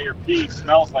fact that your pee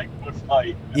smells like Bush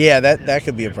Light. Yeah, that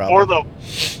could be a Or problem.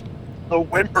 the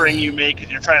whimpering you make as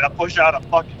you're trying to push out a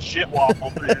fucking shit waffle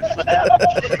through your saddle.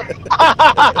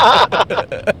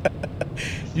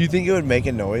 You think it would make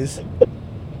a noise?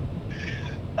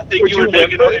 I think Would you you would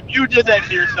make it. whimper? If you did that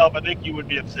to yourself, I think you would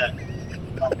be upset.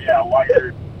 Yeah, while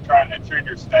you're trying to turn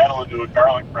your saddle into a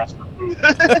garlic press for food.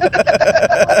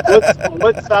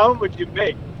 What sound would you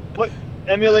make?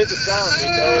 Emulate the sound.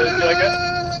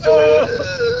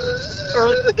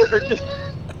 Or just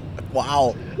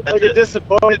Wow. like a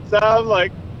disappointed sound,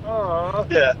 like, oh.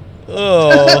 Yeah.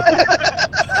 Oh.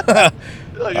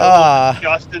 Like Ah.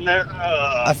 dust in there.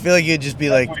 I feel like it'd just be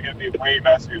like, It's going to be way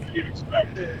messier than you'd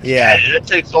expect. yeah, It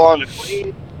takes so long to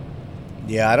clean.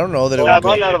 yeah. I don't know that it Well, I'm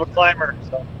would not go. out of a climber,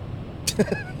 so.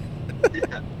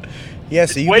 Yeah,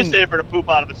 so It's you way can. safer to poop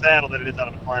out of a saddle than it is out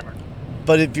of a climber.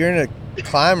 But if you're in a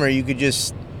climber, you could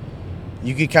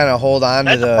kind of hold on to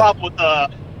That's the the. problem with there's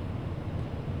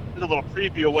a little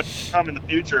preview of what's to come in the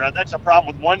future. That's a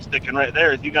problem with one sticking right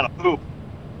there. Is you gotta poop,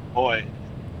 boy.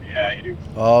 Yeah, you do.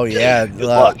 Oh yeah, Good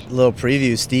luck. little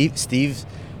preview.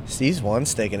 Steve's one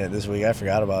staking it this week. I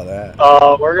forgot about that,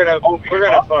 We're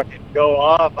gonna fucking go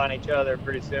off on each other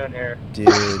pretty soon here. dude.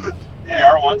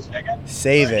 Yeah, R1's taking.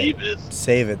 Save it, Steve is.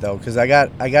 save it though, because I got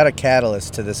a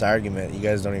catalyst to this argument. You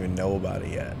guys don't even know about it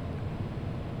yet.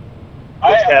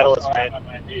 Catalyst, also man. have an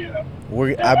idea.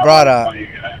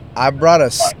 I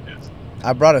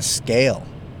brought a scale,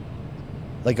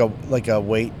 like a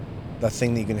weight, the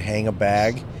thing that you can hang a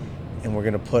bag, and we're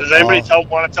gonna put. Does anybody all-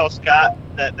 want to tell Scott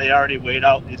that they already weighed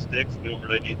out these sticks? We don't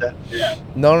really need that. Yeah.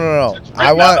 No. It's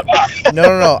I written on want. the box.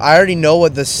 No. I already know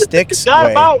what the sticks It's not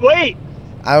weigh. about weight.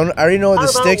 I already know what the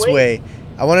Not about sticks weight. weigh.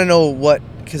 I want to know what,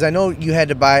 because I know you had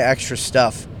to buy extra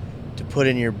stuff to put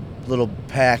in your little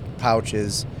pack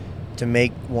pouches to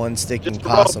make one sticking Just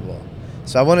rope. possible.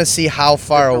 So I want to see how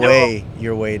far Just rope. away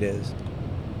your weight is.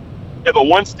 Yeah, but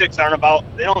one sticks aren't about.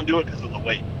 They don't do it because of the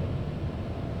weight.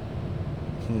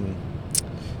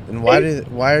 And why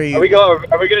are you? Are we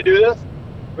gonna do this?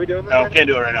 Are we doing this? No, right can't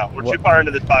do it right now. We're What? too far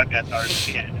into this podcast already.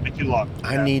 We can't. It'd be too long.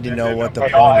 I need to And know then what the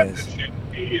we all point have is. to shit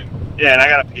and pee and- Yeah, and I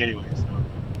gotta pee anyway.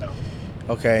 So.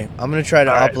 Okay, I'm gonna try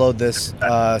to All right. upload this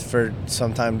for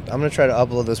some time. I'm gonna try to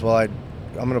upload this while I'm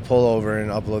gonna pull over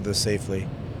and upload this safely.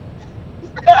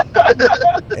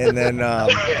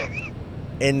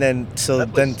 And then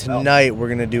tonight we're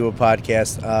gonna do a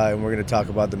podcast and we're gonna talk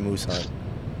about the moose hunt.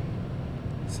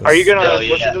 So Are you gonna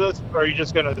listen to this, or are you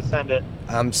just gonna send it?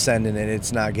 I'm sending it.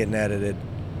 It's not getting edited.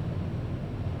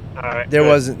 All right. There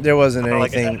wasn't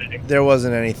like anything. There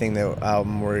wasn't anything that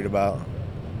I'm worried about,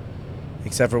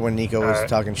 except for when Nico was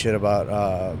talking shit about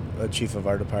a chief of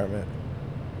our department.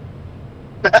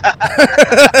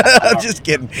 I'm just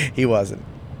kidding. He wasn't.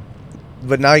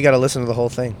 But now you got to listen to the whole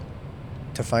thing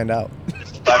to find out.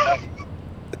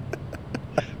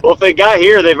 Well, if they got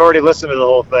here, they've already listened to the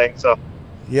whole thing. So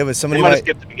yeah, but somebody might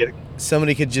skip the beginning.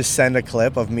 Somebody could just send a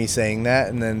clip of me saying that,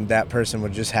 and then that person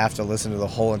would just have to listen to the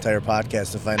whole entire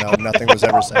podcast to find out nothing was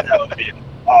ever said. That would be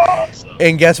awesome.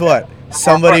 And guess what?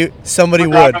 Somebody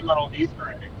would.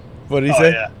 What did he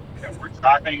say? Yeah. We're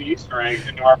dropping Easter eggs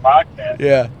into our podcast.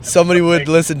 Yeah, somebody would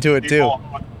listen to it too.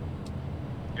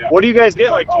 Yeah. What do you guys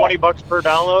get? Like $20 per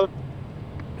download?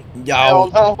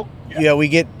 Yeah, we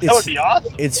get. That would be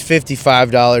awesome. It's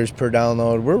 $55 per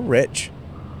download. We're rich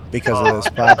because of this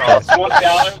podcast.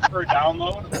 $1 per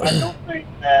download. I don't think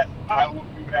that we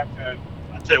would have to.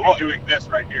 Be doing this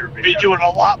right here. Be doing a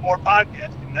lot more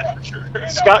podcasting, that's for sure.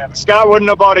 Scott wouldn't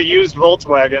have bought a used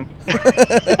Volkswagen.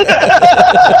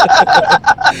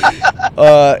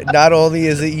 Not only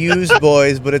is it used,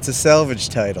 boys, but it's a salvage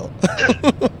title.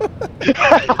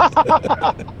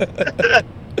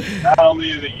 Not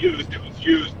only is it used, it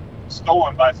was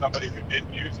stolen by somebody who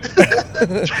didn't use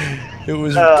it. It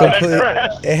was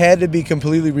it had to be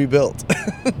completely rebuilt.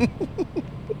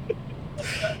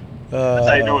 That's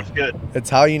how you know it's good. It's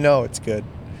how you know it's good.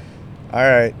 All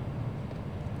right.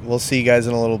 We'll see you guys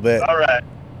in a little bit. All right.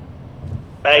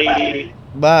 Bye.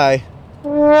 Bye.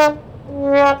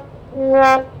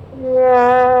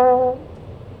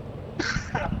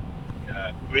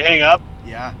 We hang up?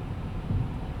 Yeah.